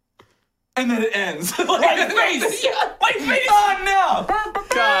go. And then it ends. like My face! Yeah, my face! Oh, no!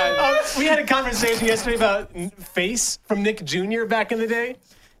 God. We had a conversation yesterday about Face from Nick Jr. back in the day.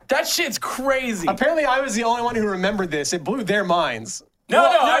 That shit's crazy. Apparently, I was the only one who remembered this. It blew their minds. No,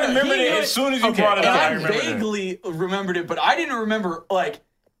 Well, I no, remembered he it knew as it. soon as you Okay, brought it And up. I I remembered it. vaguely remembered it, but I didn't remember, like,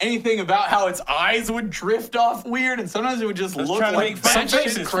 anything about how its eyes would drift off weird, and sometimes it would just Let's look try to like make fun some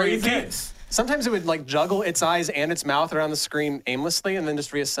faces shit for your crazy. kids. Sometimes it would like juggle its eyes and its mouth around the screen aimlessly and then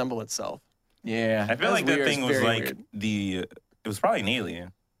just reassemble itself. Yeah. I feel like that weird. thing It's was very like weird. it was probably an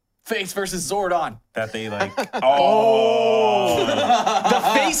alien Face versus Zordon. that they like. Oh, The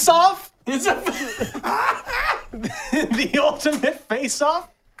Face Off? It's a The ultimate Face Off?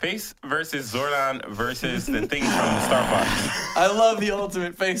 Face versus Zordon versus the thing from the Star Fox. I love the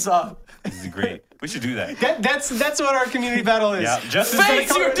ultimate face-off. This is great. We should do that. That's what our community battle is. Yeah, just to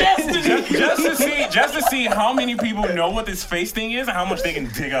Face your destiny! just to see how many people know what this face thing is and how much they can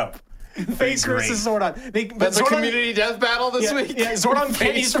dig up. Face Great. versus Zordon. That's a Zordon- community death battle this Yeah, week. yeah, Zordon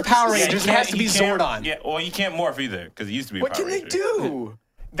can't use the Power Yeah, Rangers. you It has can't- to be you can't- Zordon. Yeah, well, you can't morph either because it used to be. A What Power can they Ranger. do?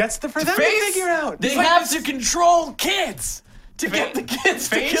 That's for them to Face? figure out. They have to control kids to get the kids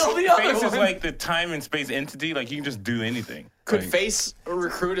to Face, kill the other face is one. like the time and space entity. Like you can just do anything. Could Like, Face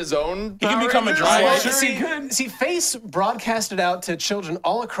recruit his own? He can Power become a Rangers? driver. Well, Sure he could. see, Face broadcasted out to children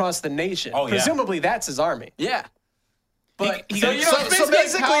all across the nation. Oh, yeah. Presumably, that's his army. Yeah. But He- so he- you know, so- it's so basically,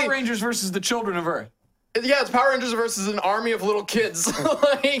 basically- Power Rangers versus the Children of Earth. Yeah, it's Power Rangers versus an army of little kids.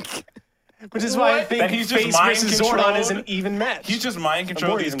 Like, Which is why I What? think That he's just Face mind versus Zordon controlled? is an even match. He's just mind control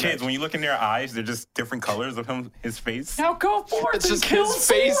more these even kids. match. When you look in their eyes, they're just different colors of his face. Now go forth It's and just kill his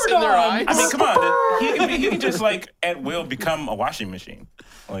face in their Zordon. eyes. I mean, come on. He can just like at will become a washing machine.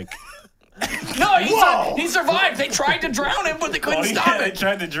 Like No, he survived. They tried to drown him, but they couldn't stop they it.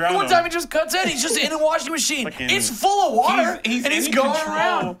 tried to drown One him. time he just cuts in. He's just in a washing machine. Fucking- It's full of water, he's and he's in going control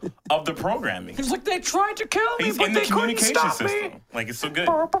around. of the programming. He's like, they tried to kill me, He's but in they the couldn't communication stop system. me. Like it's so good.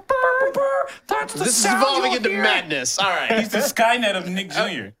 That's the this is sound evolving you'll into hear. madness. All right. He's the Skynet of Nick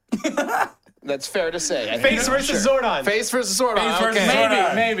Jr. That's fair to say. I think. Face versus Zordon. Face versus Zordon. Face versus Okay.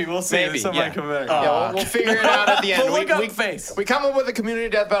 Zordon. Maybe we'll see. Maybe, Somebody yeah. come back. Yeah, we'll figure it out at the end. But look up Face. We come up with a community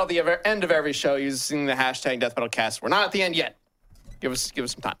death battle at the end of every show using the hashtag Death Battle Cast. We're not at the end yet. Give us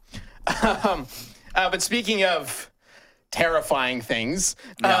some time. But speaking of terrifying things,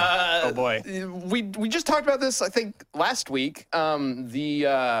 Oh boy. we just talked about this, I think, last week.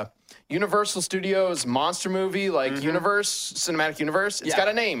 The Universal Studios monster movie, like universe, cinematic universe. It's got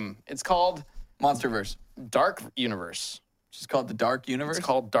a name. It's called Monsterverse. Dark Universe. Which is called the Dark Universe. It's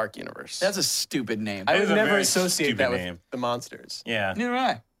called Dark Universe. That's a stupid name. I That would is a never very associate stupid that with name. the monsters. Yeah. Neither do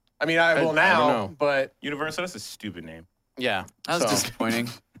I. I mean, I will now, know. but Universal, that's a stupid name. Yeah. That was so, disappointing.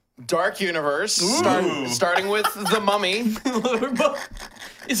 Dark Universe, starting with The Mummy.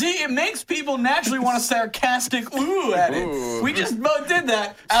 You see, it makes people naturally want to sarcastic ooh at it. Ooh. We just both did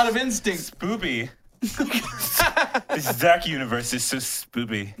that out of instinct. Spoopy. This Dark Universe is so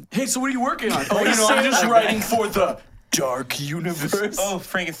spoopy. Hey, so what are you working on? Oh, I'm just writing for the Dark Universe. Oh,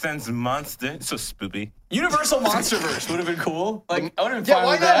 Frankenstein's monster. It's so spoopy. Universal Monsterverse would have been cool. Like, I would have been Yeah, fine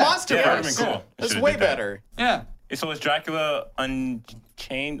why with not that. Monsterverse? Yeah, that'd been cool. That's Should've way did that. better. Yeah. So is Dracula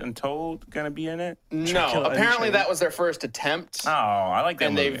Unchained, Untold gonna be in it? No, apparently that was their first attempt, Oh, I like that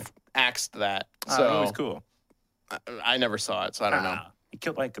and movie. they've axed that. Oh, that So movie's cool. I never saw it, so I don't know. He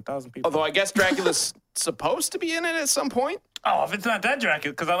killed like 1,000 people. Although I guess Dracula's supposed to be in it at some point. Oh, if it's not that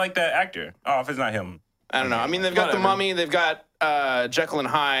Dracula, because I like that actor. Oh, if it's not him. I don't know. I mean, they've got the Whatever. Mummy, they've got Jekyll and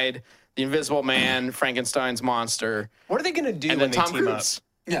Hyde, the Invisible Man, Frankenstein's monster, what are they going to do and when then they Tom team Cruise.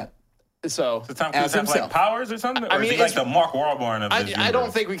 Yeah. So Does Tom As Cruise have like himself. powers or something? Or I mean, is he like it's- the Mark Wahlberg of this I don't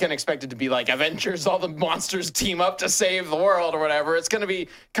universe? think we can expect it to be like Avengers, all the monsters team up to save the world or whatever. It's going to be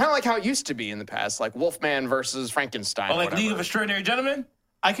kind of like how it used to be in the past, like Wolfman versus Frankenstein. Oh, or like whatever. League of Extraordinary Gentlemen?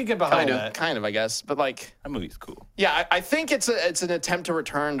 I could get behind kind that. kind of, I guess. But like, That movie's cool. yeah, I think it's an attempt to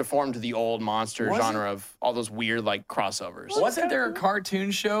return to form to the old monster genre of all those weird like crossovers. Wasn't there a cartoon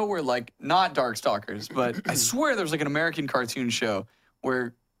show where, like, not Darkstalkers, but I swear there was like an American cartoon show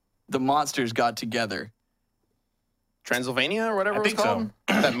where the monsters got together? Transylvania or whatever I it was think so. called?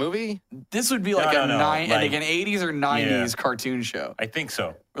 That movie? This would be like No, a no, like like- an 80s or 90s cartoon show I think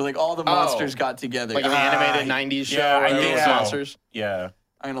so. where like all the monsters got together. Like an animated 90s show yeah, I where think those so. monsters? Yeah.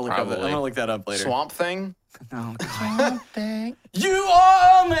 I'm gonna look up. I'm Probably. gonna look that up later. Swamp Thing? Oh, God. You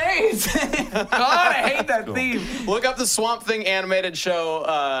are amazing. God, I hate that theme. Look up the Swamp Thing animated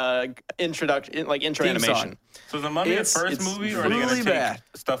show introduction, like intro Theme animation. song. So is the Mummy the It's- first it's movie, or are they really going to take bad.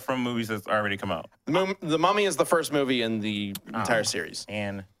 stuff from movies that's already come out? The Mummy is the first movie in the Oh. entire series.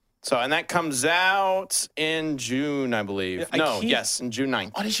 And So, and that comes out in June, I believe. Yeah, I No, keep- yes, in June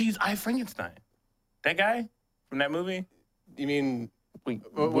 9th. oh, did she use I Frankenstein? That guy from that movie? You mean, Wait,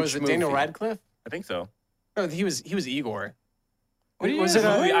 what was which it Daniel movie? Radcliffe? I think so. No, he was Igor. What are you was guys it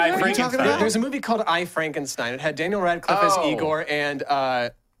doing? Movie What I are you talking Frankenstein. about? There's a movie called I Frankenstein. It had Daniel Radcliffe as Oh. Igor and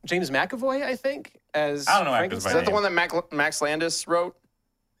James McAvoy, I think, as I don't know actors Is by that the name. one that Max Landis wrote?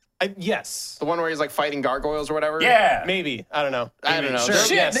 Yes. The one where he's like fighting gargoyles or whatever? Yeah. Maybe. I don't know. I don't know. Sure, There-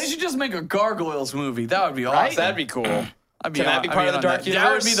 Shit, yes. they should just make a Gargoyles movie. That would be awesome. Right? That'd be cool. I'd Can that be part of the on Dark that.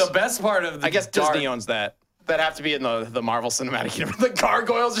 That would be Universe? the best part of the I guess dark. Disney owns that. That'd have to be in the Marvel Cinematic Universe. The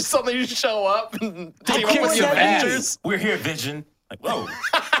gargoyles just suddenly show up and team up cool with would the that be? Avengers. We're here, Vision. Like, whoa.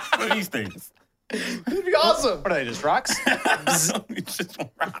 What are these things? It'd be awesome. What are they, just rocks? It's just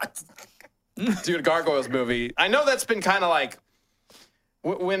rocks. Dude, a gargoyles movie. I know that's been kind of like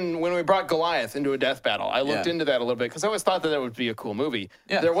when we brought Goliath into a death battle. I looked Yeah. into that a little bit because I always thought that would be a cool movie.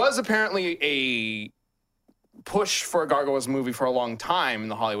 Yeah. There was apparently a push for a gargoyles movie for a long time in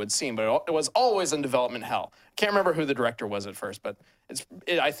the Hollywood scene, but it was always in development hell. Can't remember who the director was at first, but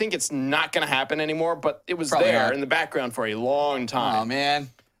I think it's not going to happen anymore. But it was Probably there not. in the background for a long Oh time. man,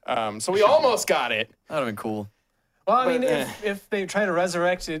 So we almost got it. that'd have been cool. Well, I mean, But, if they try to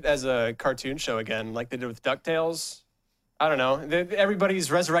resurrect it as a cartoon show again, like they did with DuckTales, I don't know. Everybody's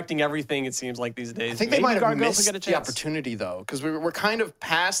resurrecting everything, it seems like these days. I think they Maybe might have Gargoyles will missed get a the chance. opportunity though, because we're kind of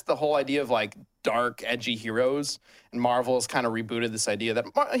past the whole idea of like dark, edgy heroes, and Marvel's kind of rebooted this idea that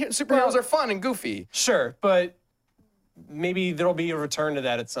superheroes are fun and goofy. Sure, but maybe there'll be a return to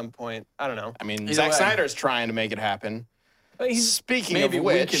that at some point. I don't know. I mean, Either Zack way. Snyder's trying to make it happen. But he's Speaking Maybe of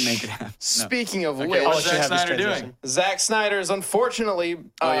we which, can make it happen. No. Speaking of Okay, which, what's should Zack have this Snyder doing? transition. Zack Snyder's unfortunately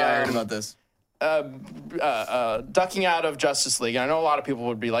Oh yeah, I heard about this. ducking out of Justice League. And I know a lot of people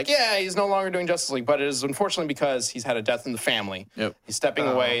would be like, yeah, he's no longer doing Justice League, but it is unfortunately because he's had a death in the family. Yep. He's stepping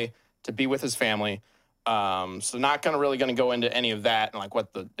away to be with his family. So not really going to go into any of that and like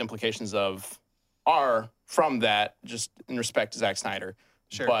what the implications of are from that, just in respect to Zack Snyder.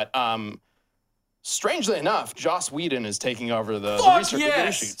 Sure. But strangely enough, Joss Whedon is taking over the Fuck research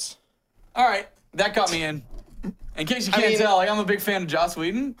yes! reshoots. All right, that got me in. In case you can't tell, like I'm a big fan of Joss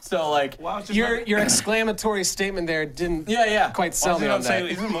Whedon, so like Your exclamatory statement there didn't yeah. quite sell me on that.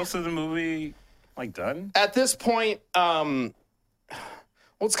 Isn't most of the movie like done? At this point, well,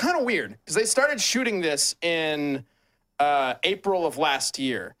 it's kind of weird because they started shooting this in April of last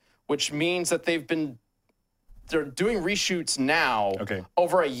year, which means that they're doing reshoots now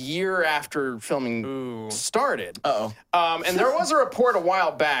over a year after filming started. And there was a report a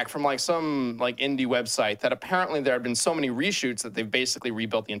while back from like some like indie website that apparently there had been so many reshoots that they've basically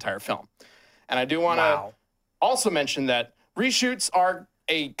rebuilt the entire film. And I do want to also mention that reshoots are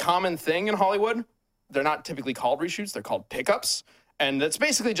a common thing in Hollywood. They're not typically called reshoots, they're called pickups. And that's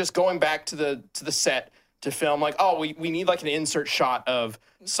basically just going back to the set to film like, oh, we need like an insert shot of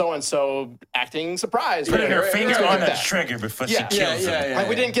so-and-so acting surprised. Putting her finger on the trigger before she kills him. Like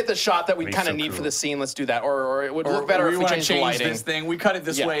we didn't get the shot that we kind of need for the scene. Let's do that. Or it would look better if we changed the lighting. This thing. We cut it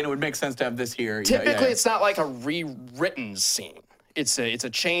this way and it would make sense to have this here. Typically, it's not like a rewritten scene. It's a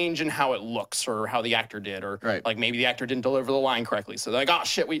change in how it looks or how the actor did, or like maybe the actor didn't deliver the line correctly. So they're like, oh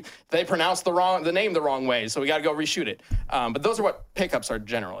shit, they pronounced the name the wrong way, so we got to go reshoot it. But those are what pickups are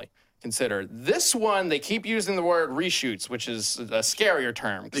generally considered. This one, they keep using the word reshoots, which is a scarier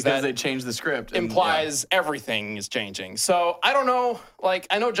term because they changed the script. Implies everything is changing. So I don't know. Like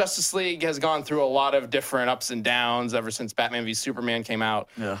I know Justice League has gone through a lot of different ups and downs ever since Batman v Superman came out.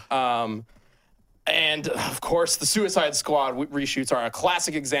 And of course, the Suicide Squad reshoots are a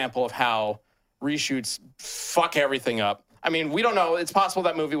classic example of how reshoots fuck everything up. I mean, we don't know. It's possible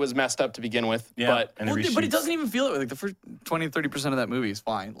that movie was messed up to begin with, but it doesn't even feel it. Like the first 20-30% of that movie is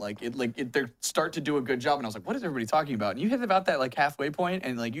fine. They start to do a good job, and I was like, what is everybody talking about? And you hit about that like halfway point,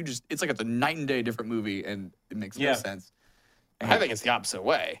 and like it's like it's a night and day different movie, and it makes no sense. I think it's the opposite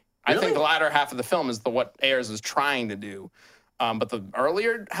way. Really? I think the latter half of the film is what Ayers is trying to do, but the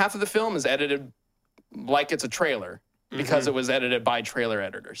earlier half of the film is edited like it's a trailer because it was edited by trailer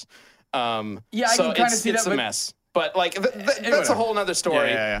editors. I can kind of see that. It's a mess. But like that's a whole nother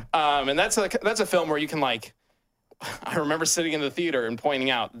story. And that's a film where you can like. I remember sitting in the theater and pointing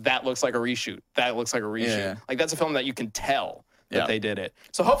out that looks like a reshoot. That looks like a reshoot. Yeah. Like that's a film that you can tell that they did it.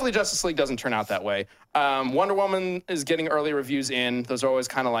 So hopefully Justice League doesn't turn out that way. Wonder Woman is getting early reviews in. Those are always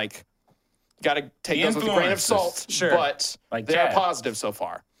kind of like you got to take those with a grain of salt. Sure. But like they are positive so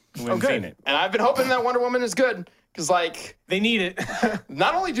far. Seen it. And I've been hoping that Wonder Woman is good. Because, like... They need it.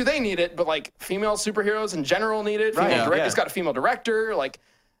 Not only do they need it, but, like, female superheroes in general need it. Female director's got a female director. Like,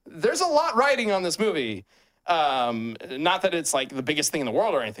 there's a lot riding on this movie. Not that it's, like, the biggest thing in the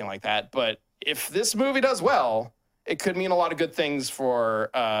world or anything like that, but if this movie does well, it could mean a lot of good things for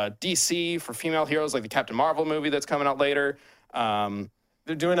DC, for female heroes, like the Captain Marvel movie that's coming out later.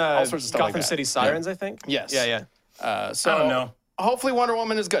 They're doing all sorts of stuff Gotham like that. City Sirens, I think? Yes. Yeah. So I don't know. Hopefully Wonder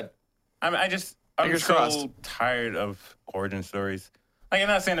Woman is good. I'm so tired of origin stories. Like, I'm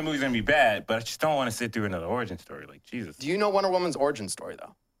not saying the movie's gonna be bad, but I just don't want to sit through another origin story. Like, Jesus. Do you know Wonder Woman's origin story,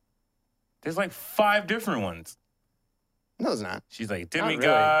 though? There's like 5 different ones. No, there's not. She's like a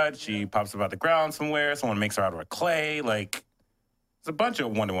demigod. Really. She pops up out the ground somewhere. Someone makes her out of a clay. Like, there's a bunch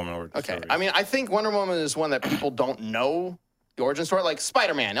of Wonder Woman origin stories. I mean, I think Wonder Woman is one that people don't know the origin story. Like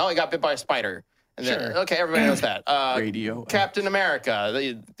Spider-Man. Oh, he got bit by a spider. And then, okay, everybody knows that. Radio. Captain America.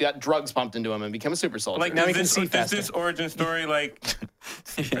 They got drugs pumped into him and became a super soldier. Like, now he can see faster. Does this origin story, like...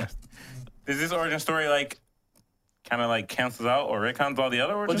 Does this origin story, like, kind of, like, cancels out or retcons all the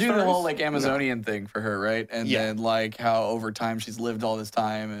other origin stories? Well, do the whole, like, Amazonian thing for her, right? And then, like, how over time she's lived all this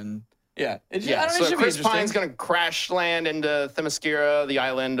time and... I don't know, so Chris Pine's going to crash land into Themyscira, the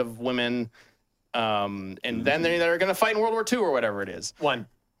island of women, and then they're going to fight in World War II or whatever it is.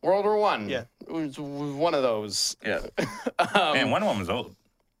 World War I. Yeah. It was one of those. Yeah. Man, Wonder Woman's old.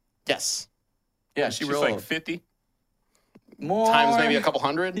 Yes. Yeah, she's like 50. More. Times maybe a couple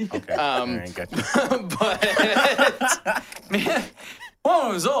hundred. Okay. Right, gotcha. But, man, Wonder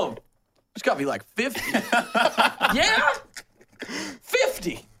Woman's old. She's got to be like 50. Yeah?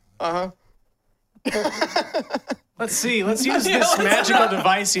 50. Let's see. Let's use this magical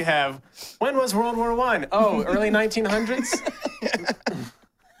device you have. When was World War I? Oh, early 1900s?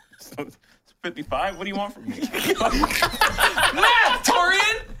 55? What do you want from me? Math,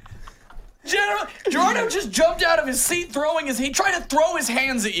 Torian! Gerardo just jumped out of his seat he tried to throw his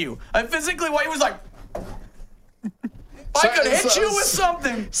hands at you. I physically, he was like, I could hit you with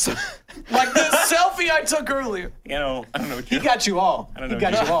something. Like the selfie I took earlier. You know, I don't know what He got you all. He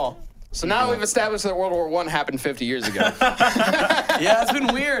got you all. So now we've established that World War I happened 50 years ago. Yeah, it's been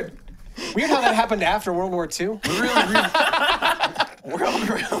weird. Weird how that happened after World War II. Really. World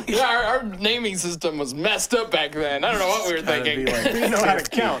Release. Yeah, our naming system was messed up back then. I don't know what we were thinking. We didn't know how to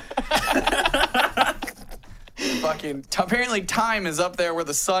count. Fucking. Apparently, time is up there where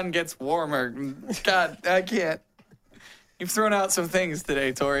the sun gets warmer. God, I can't. You've thrown out some things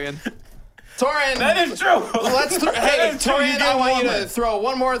today, Torian. Torian, That is true. hey, That is true. You Torian, get I want you warmer. to throw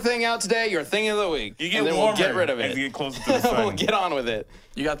one more thing out today. Your thing of the week. You get and then warmer we'll get rid of as you it. get closer to the sun. We'll get on with it.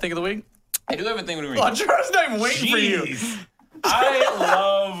 You got Think of the Week? I do have a thing with Oh, Charles, not even waiting for you. Jeez. I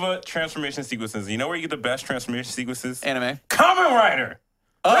love transformation sequences. You know where you get the best transformation sequences? Anime. Kamen Rider.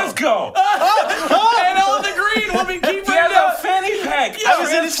 Let's go. And on the green will be keeping He has it up. a fanny pack. Yeah, a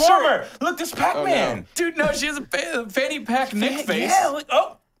Transformer. Look, this Pac-Man. Dude, no, she has a fanny pack Nick face. Yeah, look.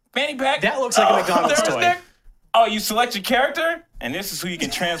 Oh, fanny pack. That looks like a McDonald's There's toy. Nick. Oh, you select your character, and this is who you can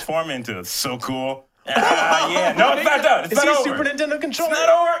transform into. So cool. Yeah. No, it's not done. It's Is not he a over. Super Nintendo controller? It's not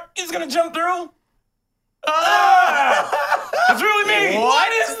over. He's gonna jump through. It's really me.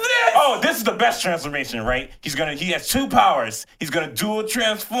 What is this? Oh, this is the best transformation, right? He has two powers. He's gonna dual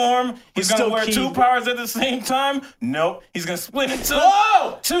transform. He's gonna still wear key. two powers at the same time. Nope. He's gonna split into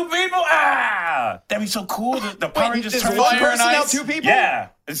Whoa! two people. That'd be so cool. The Power Rangers Is turn one fire and person now ice? two people? Yeah,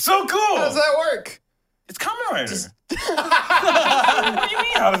 it's so cool. How does that work? It's Kamen Rider. What do you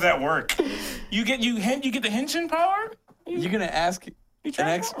mean? How does that work? You get the henshin power. You're gonna ask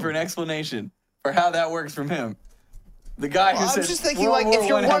transform. for an explanation for how that works from him. The guy who I'm said just thinking, World like, if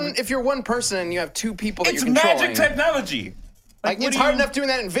War you're I if you're one person and you have two people that It's you're controlling, magic technology. like what it's do hard you- enough doing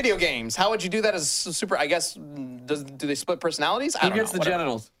that in video games. How would you do that as a super? I guess do they split personalities? I Who don't gets know. the Whatever.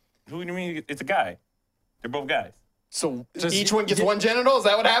 genitals? Who do you mean? It's a guy. They're both guys. So each one gets one genital. Is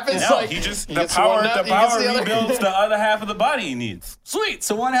that what happens? No, Like, he just he the gets power. one nut, The he gets power the other. rebuilds the other half of the body he needs. Sweet.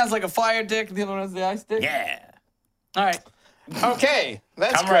 So one has like a fire dick, and the other one has the ice dick. Yeah. All right. Okay,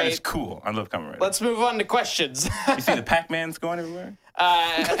 that's Kamen Rider's great. cool. I love Kamen Rider. Let's move on to questions. You see the Pac-Man's going everywhere?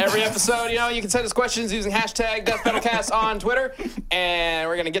 Every episode, you can send us questions using hashtag DeathBattleCast on Twitter, and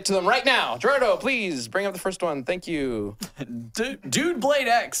we're gonna get to them right now. Gerardo, please bring up the first one. Thank you. Dude Blade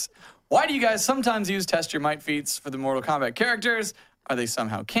X. Why do you guys sometimes use test your might feats for the Mortal Kombat characters? Are they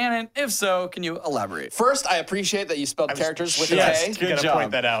somehow canon? If so, can you elaborate? First, I appreciate that you spelled characters with Yes, a K. good Gotta job.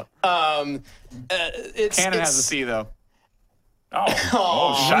 point that out. Canon has a C though.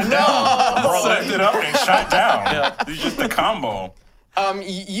 Shot down. Bro lifted up and shot down. It's just a combo.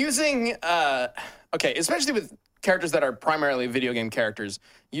 Using okay, especially with characters that are primarily video game characters,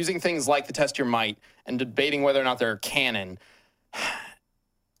 using things like the test your might and debating whether or not they're canon.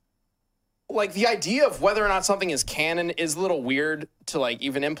 Like the idea of whether or not something is canon is a little weird to like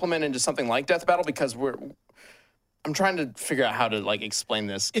even implement into something like Death Battle because I'm trying to figure out how to like explain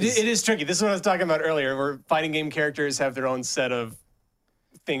this. It is tricky. This is what I was talking about earlier, where fighting game characters have their own set of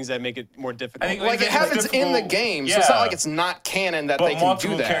things that make it more difficult. I think Like it It's happens in the difficult. game, so it's not Yeah. like it's not canon that they But can do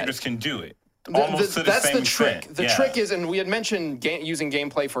multiple that. characters can do it. Almost to the That's same the trick. extent. The Yeah. trick is, and we had mentioned using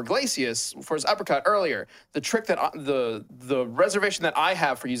gameplay for Glacius for his uppercut earlier. The trick that the reservation that I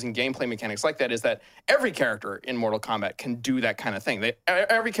have for using gameplay mechanics like that is that every character in Mortal Kombat can do that kind of thing.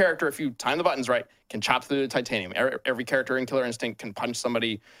 Every character, if you time the buttons right, can chop through the titanium. Every character in Killer Instinct can punch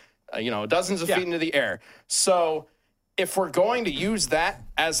somebody, dozens of feet into the air. So if we're going to use that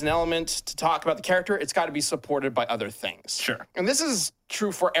as an element to talk about the character, it's got to be supported by other things. Sure. And this is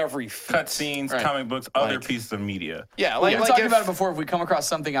true for every feat. Cutscenes, Right. comic books, other Like- pieces of media. Yeah, We like talked if- about it before. If we come across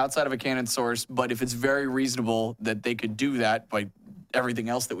something outside of a canon source, but if it's very reasonable that they could do that by everything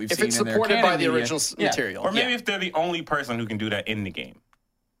else that we've if seen it's in their supported canon by the media, original yeah. material. Or maybe if they're the only person who can do that in the game.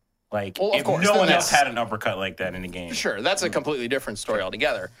 Like, Well, of if course, no then one else that's- had an uppercut like that in the game. Sure, that's a completely different story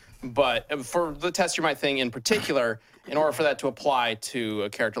altogether. But for the test your might thing in particular, in order for that to apply to a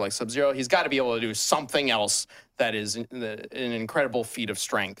character like Sub-Zero, he's got to be able to do something else that is an incredible feat of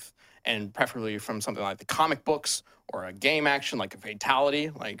strength, and preferably from something like the comic books or a game action like a fatality,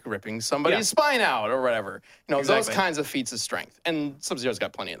 like ripping somebody's spine out or whatever. Those Exactly. kinds of feats of strength. And Sub-Zero's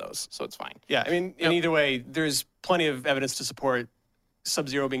got plenty of those, so it's fine. Yeah, I mean, in either way, there's plenty of evidence to support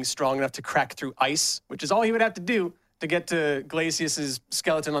Sub-Zero being strong enough to crack through ice, which is all he would have to do to get to Glacius's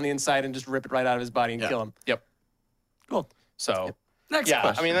skeleton on the inside and just rip it right out of his body and kill him. Yep. Cool. So, Next yeah,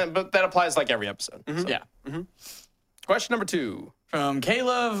 question. I mean, but that applies like every episode. So. yeah. Question number 2. From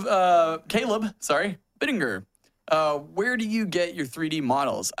Caleb, Bittinger. Where do you get your 3D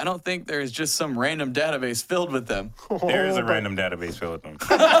models? I don't think there's just some random database filled with them. There is a random database filled with them.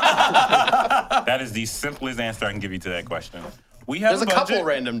 That is the simplest answer I can give you to that question. We have There's a budget. couple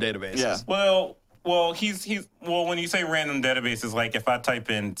random databases. Yeah. Well, he's when you say random databases, like if I type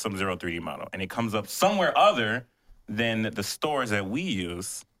in Sub-Zero 3D model and it comes up somewhere other than the stores that we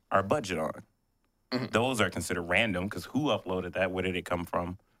use our budget on. those are considered random because who uploaded that? Where did it come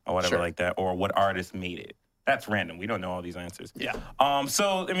from? Or whatever Sure. like that. Or what artist made it. That's random. We don't know all these answers. Yeah.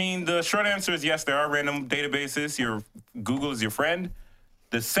 So, I mean, the short answer is yes, there are random databases. Google is your friend.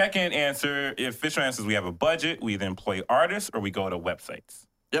 The second answer, official answer is we have a budget. We either employ artists or we go to websites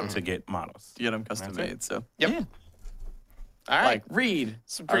to get models. To get them custom That's it. made. So Yep. yeah. All right. Like Reed,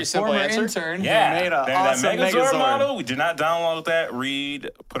 It's a pretty our simple former answer. intern, Yeah, who made an that awesome Megazord Megazord model. We did not download that. Reed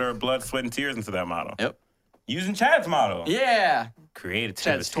put our blood, sweat, and tears into that model. Yep. Using Chad's model. Yeah. Creativity.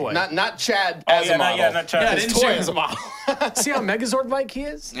 Chad's toy. Not Chad Oh, as yeah, a model. not Chad. Yeah, His didn't toy you- as a model. See how Megazord-like he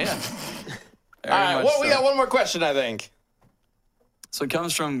is? Yeah. All right. Well, we got one more question, I think. So it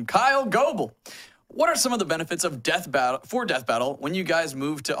comes from Kyle Goebel. What are some of the benefits of Death Battle when you guys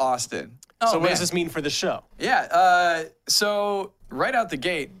moved to Austin? Oh, So what man. does this mean for the show? Yeah. So right out the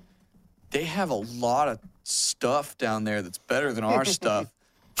gate, they have a lot of stuff down there that's better than our stuff.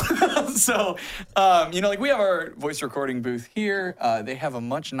 So, like we have our voice recording booth here. They have a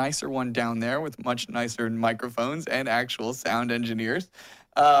much nicer one down there with much nicer microphones and actual sound engineers.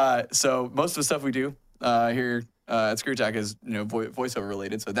 So most of the stuff we do here at Screw Attack is voiceover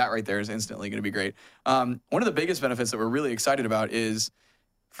related. So that right there is instantly going to be great. One of the biggest benefits that we're really excited about is,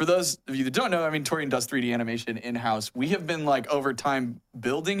 for those of you that don't know, I mean, Torian does 3D animation in-house. We have been, over time,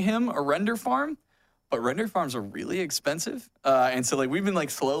 building him a render farm, but render farms are really expensive. And so, we've been,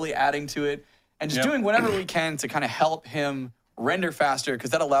 slowly adding to it and just doing whatever we can to kind of help him render faster, because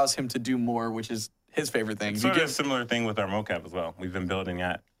that allows him to do more, which is his favorite thing. Sort of a similar thing with our mocap as well. We've been building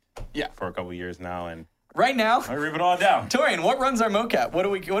that for a couple of years now, and Right now, I rip it all down. Torian, what runs our mocap? What do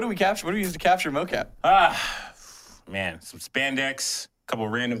we capture? What do we use to capture mocap? Man, some spandex, a couple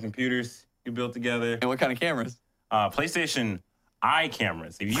of random computers you built together. And what kind of cameras? PlayStation Eye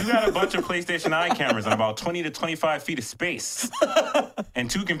cameras. If you got a bunch of PlayStation Eye cameras and about 20 to 25 feet of space and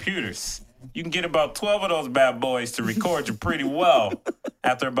 2 computers, you can get about 12 of those bad boys to record you pretty well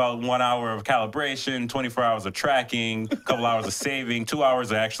after about 1 hour of calibration, 24 hours of tracking, a couple hours of saving, 2 hours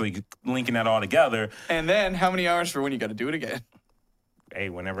of actually linking that all together. And then how many hours for when you got to do it again? Hey,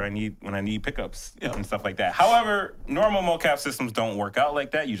 when I need pickups and stuff like that. However, normal mocap systems don't work out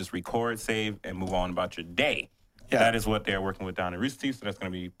like that. You just record, save, and move on about your day. Yeah. That is what they're working with down in Rooster Teeth, so that's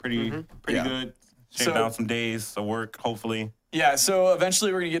going to be pretty Yeah. good. Shave So- down some days of work, hopefully. Yeah, so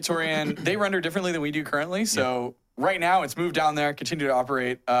eventually we're going to get Torian. They render differently than we do currently. So right now it's moved down there, continue to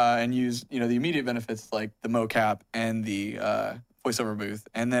operate and use, the immediate benefits like the mocap and the voiceover booth.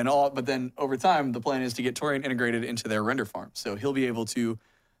 And then but then over time, the plan is to get Torian integrated into their render farm. So he'll be able to,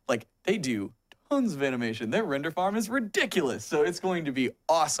 they do tons of animation. Their render farm is ridiculous. So it's going to be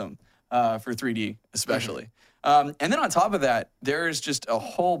awesome for 3D especially. And then on top of that, there's just a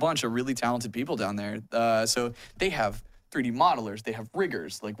whole bunch of really talented people down there. So they have 3D modelers, they have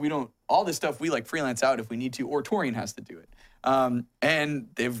riggers. All this stuff we freelance out if we need to, or Torian has to do it. And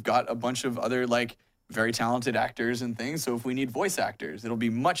they've got a bunch of other very talented actors and things. So if we need voice actors, it'll be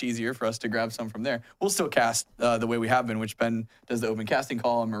much easier for us to grab some from there. We'll still cast the way we have been, which Ben does the open casting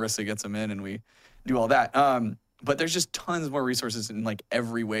call and Marissa gets them in and we do all that. But there's just tons more resources in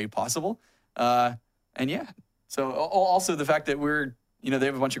every way possible. And yeah, so also the fact that we're, they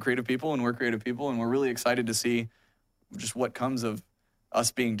have a bunch of creative people and we're creative people and we're really excited to see just what comes of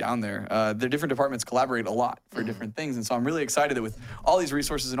us being down there. The different departments collaborate a lot for different things. And so I'm really excited that with all these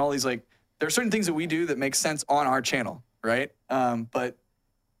resources and all these, there are certain things that we do that make sense on our channel, right? But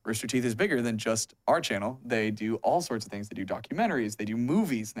Rooster Teeth is bigger than just our channel. They do all sorts of things. They do documentaries. They do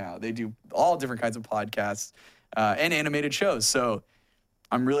movies now. They do all different kinds of podcasts and animated shows. So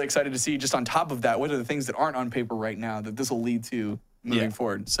I'm really excited to see, just on top of that, what are the things that aren't on paper right now that this will lead to moving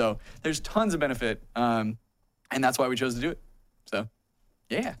forward. So there's tons of benefit. And that's why we chose to do it. So,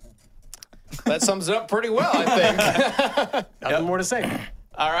 yeah. That sums it up pretty well, I think. Nothing more to say.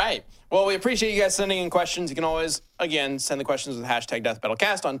 All right. Well, we appreciate you guys sending in questions. You can always, again, send the questions with hashtag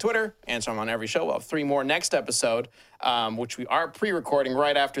DeathBattleCast on Twitter. Answer them on every show. We'll have 3 more next episode, which we are pre-recording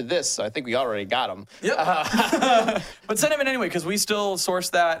right after this. So I think we already got them. Yep. But send them in anyway, because we still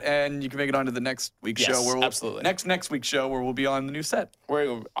source that, and you can make it onto the next week's Yes, show. Where absolutely. Next week's show, where we'll be on the new set.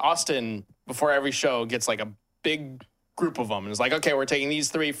 Where Austin, before every show, gets a big group of them. And it's okay, we're taking these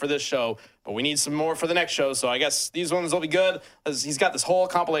 3 for this show, but we need some more for the next show. So I guess these ones will be good. He's got this whole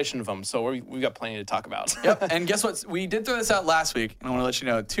compilation of them. So we've got plenty to talk about. Yep. And guess what? We did throw this out last week, and I want to let you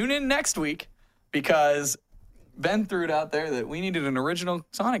know. Tune in next week, because Ben threw it out there that we needed an original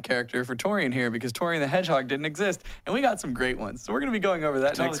Sonic character for Torian here, because Torian the Hedgehog didn't exist, and we got some great ones. So we're going to be going over that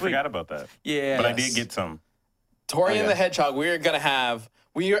Totally next week. forgot about that. Yeah. But I did get some. Torian the Hedgehog, we're going to have...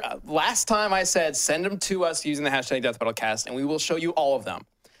 last time I said send them to us using the hashtag DeathBattleCast, and we will show you all of them.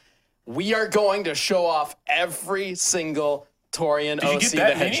 we are going to show off every single Torian you OC get the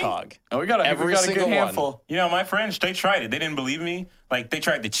that many? Hedgehog. Oh, we got a Every good single one. handful. You know, my friends, they tried it. They didn't believe me. Like, they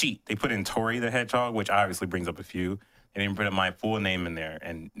tried to cheat. They put in Tori the Hedgehog, which obviously brings up a few. They didn't put my full name in there,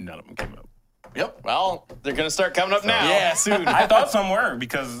 and none of them came up. Yep. Well, they're going to start coming up now. Yeah, soon. I thought some were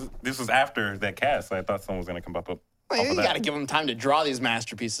because this was after that cast. So I thought some was going to come up. Well, you got to give them time to draw these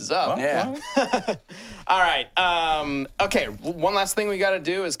masterpieces up. Yeah. All right. Okay. One last thing we got to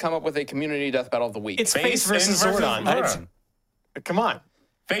do is come up with a community death battle of the week. It's Face versus Zordon. Come on.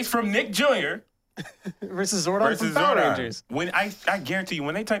 Face from Nick Jr. Versus Zordon versus from Power Zordon. Rangers. When I guarantee you,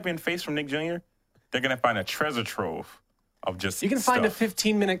 when they type in Face from Nick Jr., they're going to find a treasure trove of just You can find a stuff.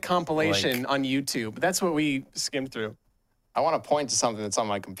 15-minute compilation on YouTube. That's what we skimmed through. I want to point to something that's on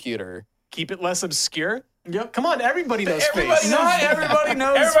my computer. Keep it less obscure. Yep. Come on, everybody knows Everybody Face. knows- Not everybody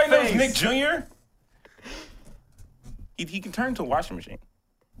knows. Everybody knows Face. Nick Jr. He can turn into a washing machine.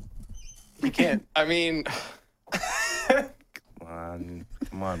 You can't. I mean,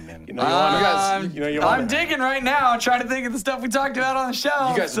 Come on, man. You know, you want guys- you know, you want I'm digging right now, trying to think of the stuff we talked about on the show.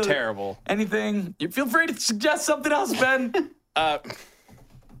 you guys are So terrible. Anything? You feel free to suggest something else, Ben.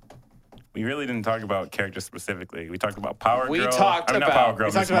 We really didn't talk about characters specifically. We talked about Power We Girl. talked I mean, not about- Power Girl,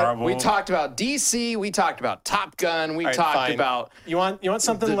 we talked Miss about- Marvel. We talked about DC. We talked about Top Gun. We All right, talked fine. about You want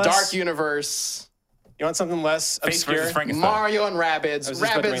something the less Dark Universe, You want something less Face obscure? versus Frankenstein. Mario and Rabbids, was just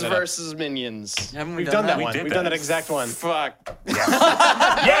about to Rabbids bring that up. versus Minions. Haven't We've done that We one. did We've done that. that exact one. Fuck.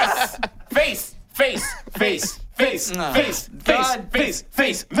 Yes! Face! Face! Face! Face! Nah. Face! God. Face!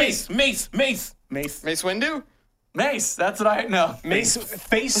 Face! Mace! Mace! Mace! Mace! Mace Windu? Mace. That's what I know. Face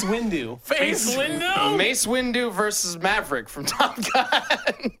Windu. Face window. Mace Windu versus Maverick from Top Gun.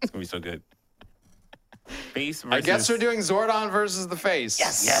 It's gonna be so good. Face versus... I guess we're doing Zordon versus the Face.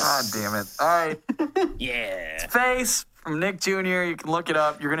 Yes! God damn it. All right. Yeah! Face from Nick Jr. You can look it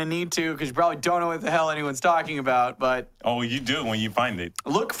up. You're going to need to because you probably don't know what the hell anyone's talking about. But Oh, you do when you find it.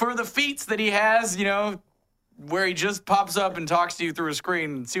 look for the feats that he has, you know, where he just pops up and talks to you through a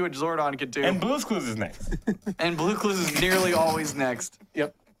screen and see what Zordon can do. And Blue's Clues is next. And Blue Clues is nearly always next.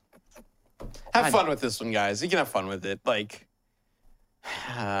 Yep. Have fun with this one, guys. You can have fun with it. Like,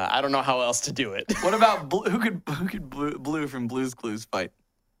 I don't know how else to do it. What about who could Blue from Blue's Clues fight?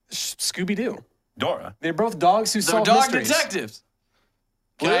 Scooby Doo. Dora. They're both dogs who They're solve dog mysteries. detectives.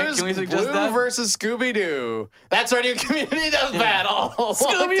 Can we suggest Blue that? versus Scooby Doo. That's our new community death battle.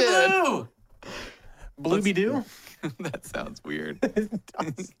 Scooby Doo. Blooby Doo. That sounds weird.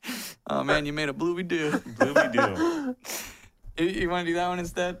 Oh man, you made a Bluey Doo. Bluey do. You want to do that one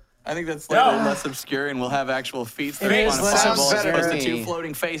instead? I think that's slightly No. less obscure, and we'll have actual feats that It are is quantifiable less as obscure. opposed to two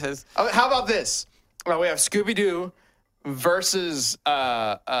floating faces. How about this? Well, we have Scooby Doo versus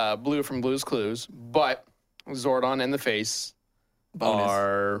Blue from Blue's Clues, but Zordon and the Face Bonus.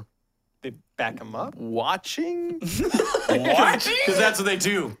 are They back them up. watching. Watching? Because that's what they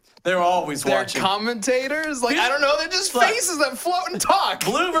do. They're always They're watching. commentators. Like, I don't know. They're just Look. faces that float and talk.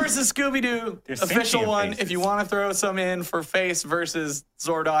 Blue versus Scooby Doo, They're official sentient one. faces. If you want to throw some in for Face versus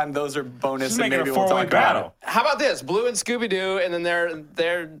Zordon, those are bonus. Just and make it maybe a we'll four-way talk about battle. How about this? Blue and Scooby Doo, and then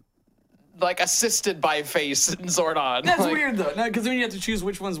they're like assisted by Face and Zordon. That's Like, weird though, because then you have to choose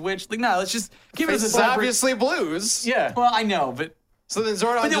which one's which. Like, no, let's just give it as Face a is separate. obviously Blues. Yeah. Well, I know, but So then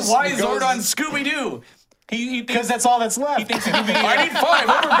Zordon then just why is goes- Zordon Scooby Doo? He Because that's all that's left. I need 5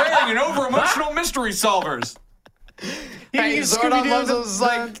 overbearing and over emotional mystery solvers. Hey, use Zordon Scooby-Doo loves the- those the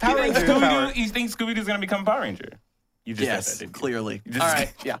like Power he thinks Ranger Scooby-Doo- power. You think Scooby-Doo's gonna become Power Ranger? You just Yes, said that, didn't you? clearly. You just- All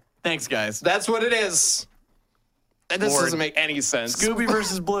right. Yeah. Thanks, guys. That's what it is. And this Lord. doesn't make any sense. Scooby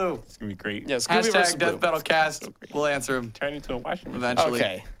versus Blue. It's gonna be great. Yeah, Scooby versus Hashtag Blue. Death Battle Cast. We'll answer them Turn into a washing machine. eventually.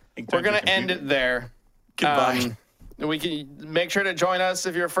 Okay, Turn we're to gonna a end computer. it there. Goodbye. We can make sure to join us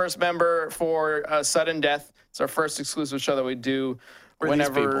if you're a first member for Sudden Death. It's our first exclusive show that we do these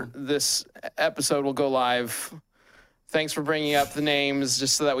whenever people. this episode will go live. Thanks for bringing up the names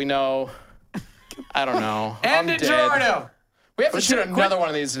just so that we know. I don't know. And I'm dead. DiGiorno. We have to shoot Quit- another one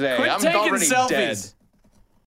of these today. Quit I'm taking already selfies. dead.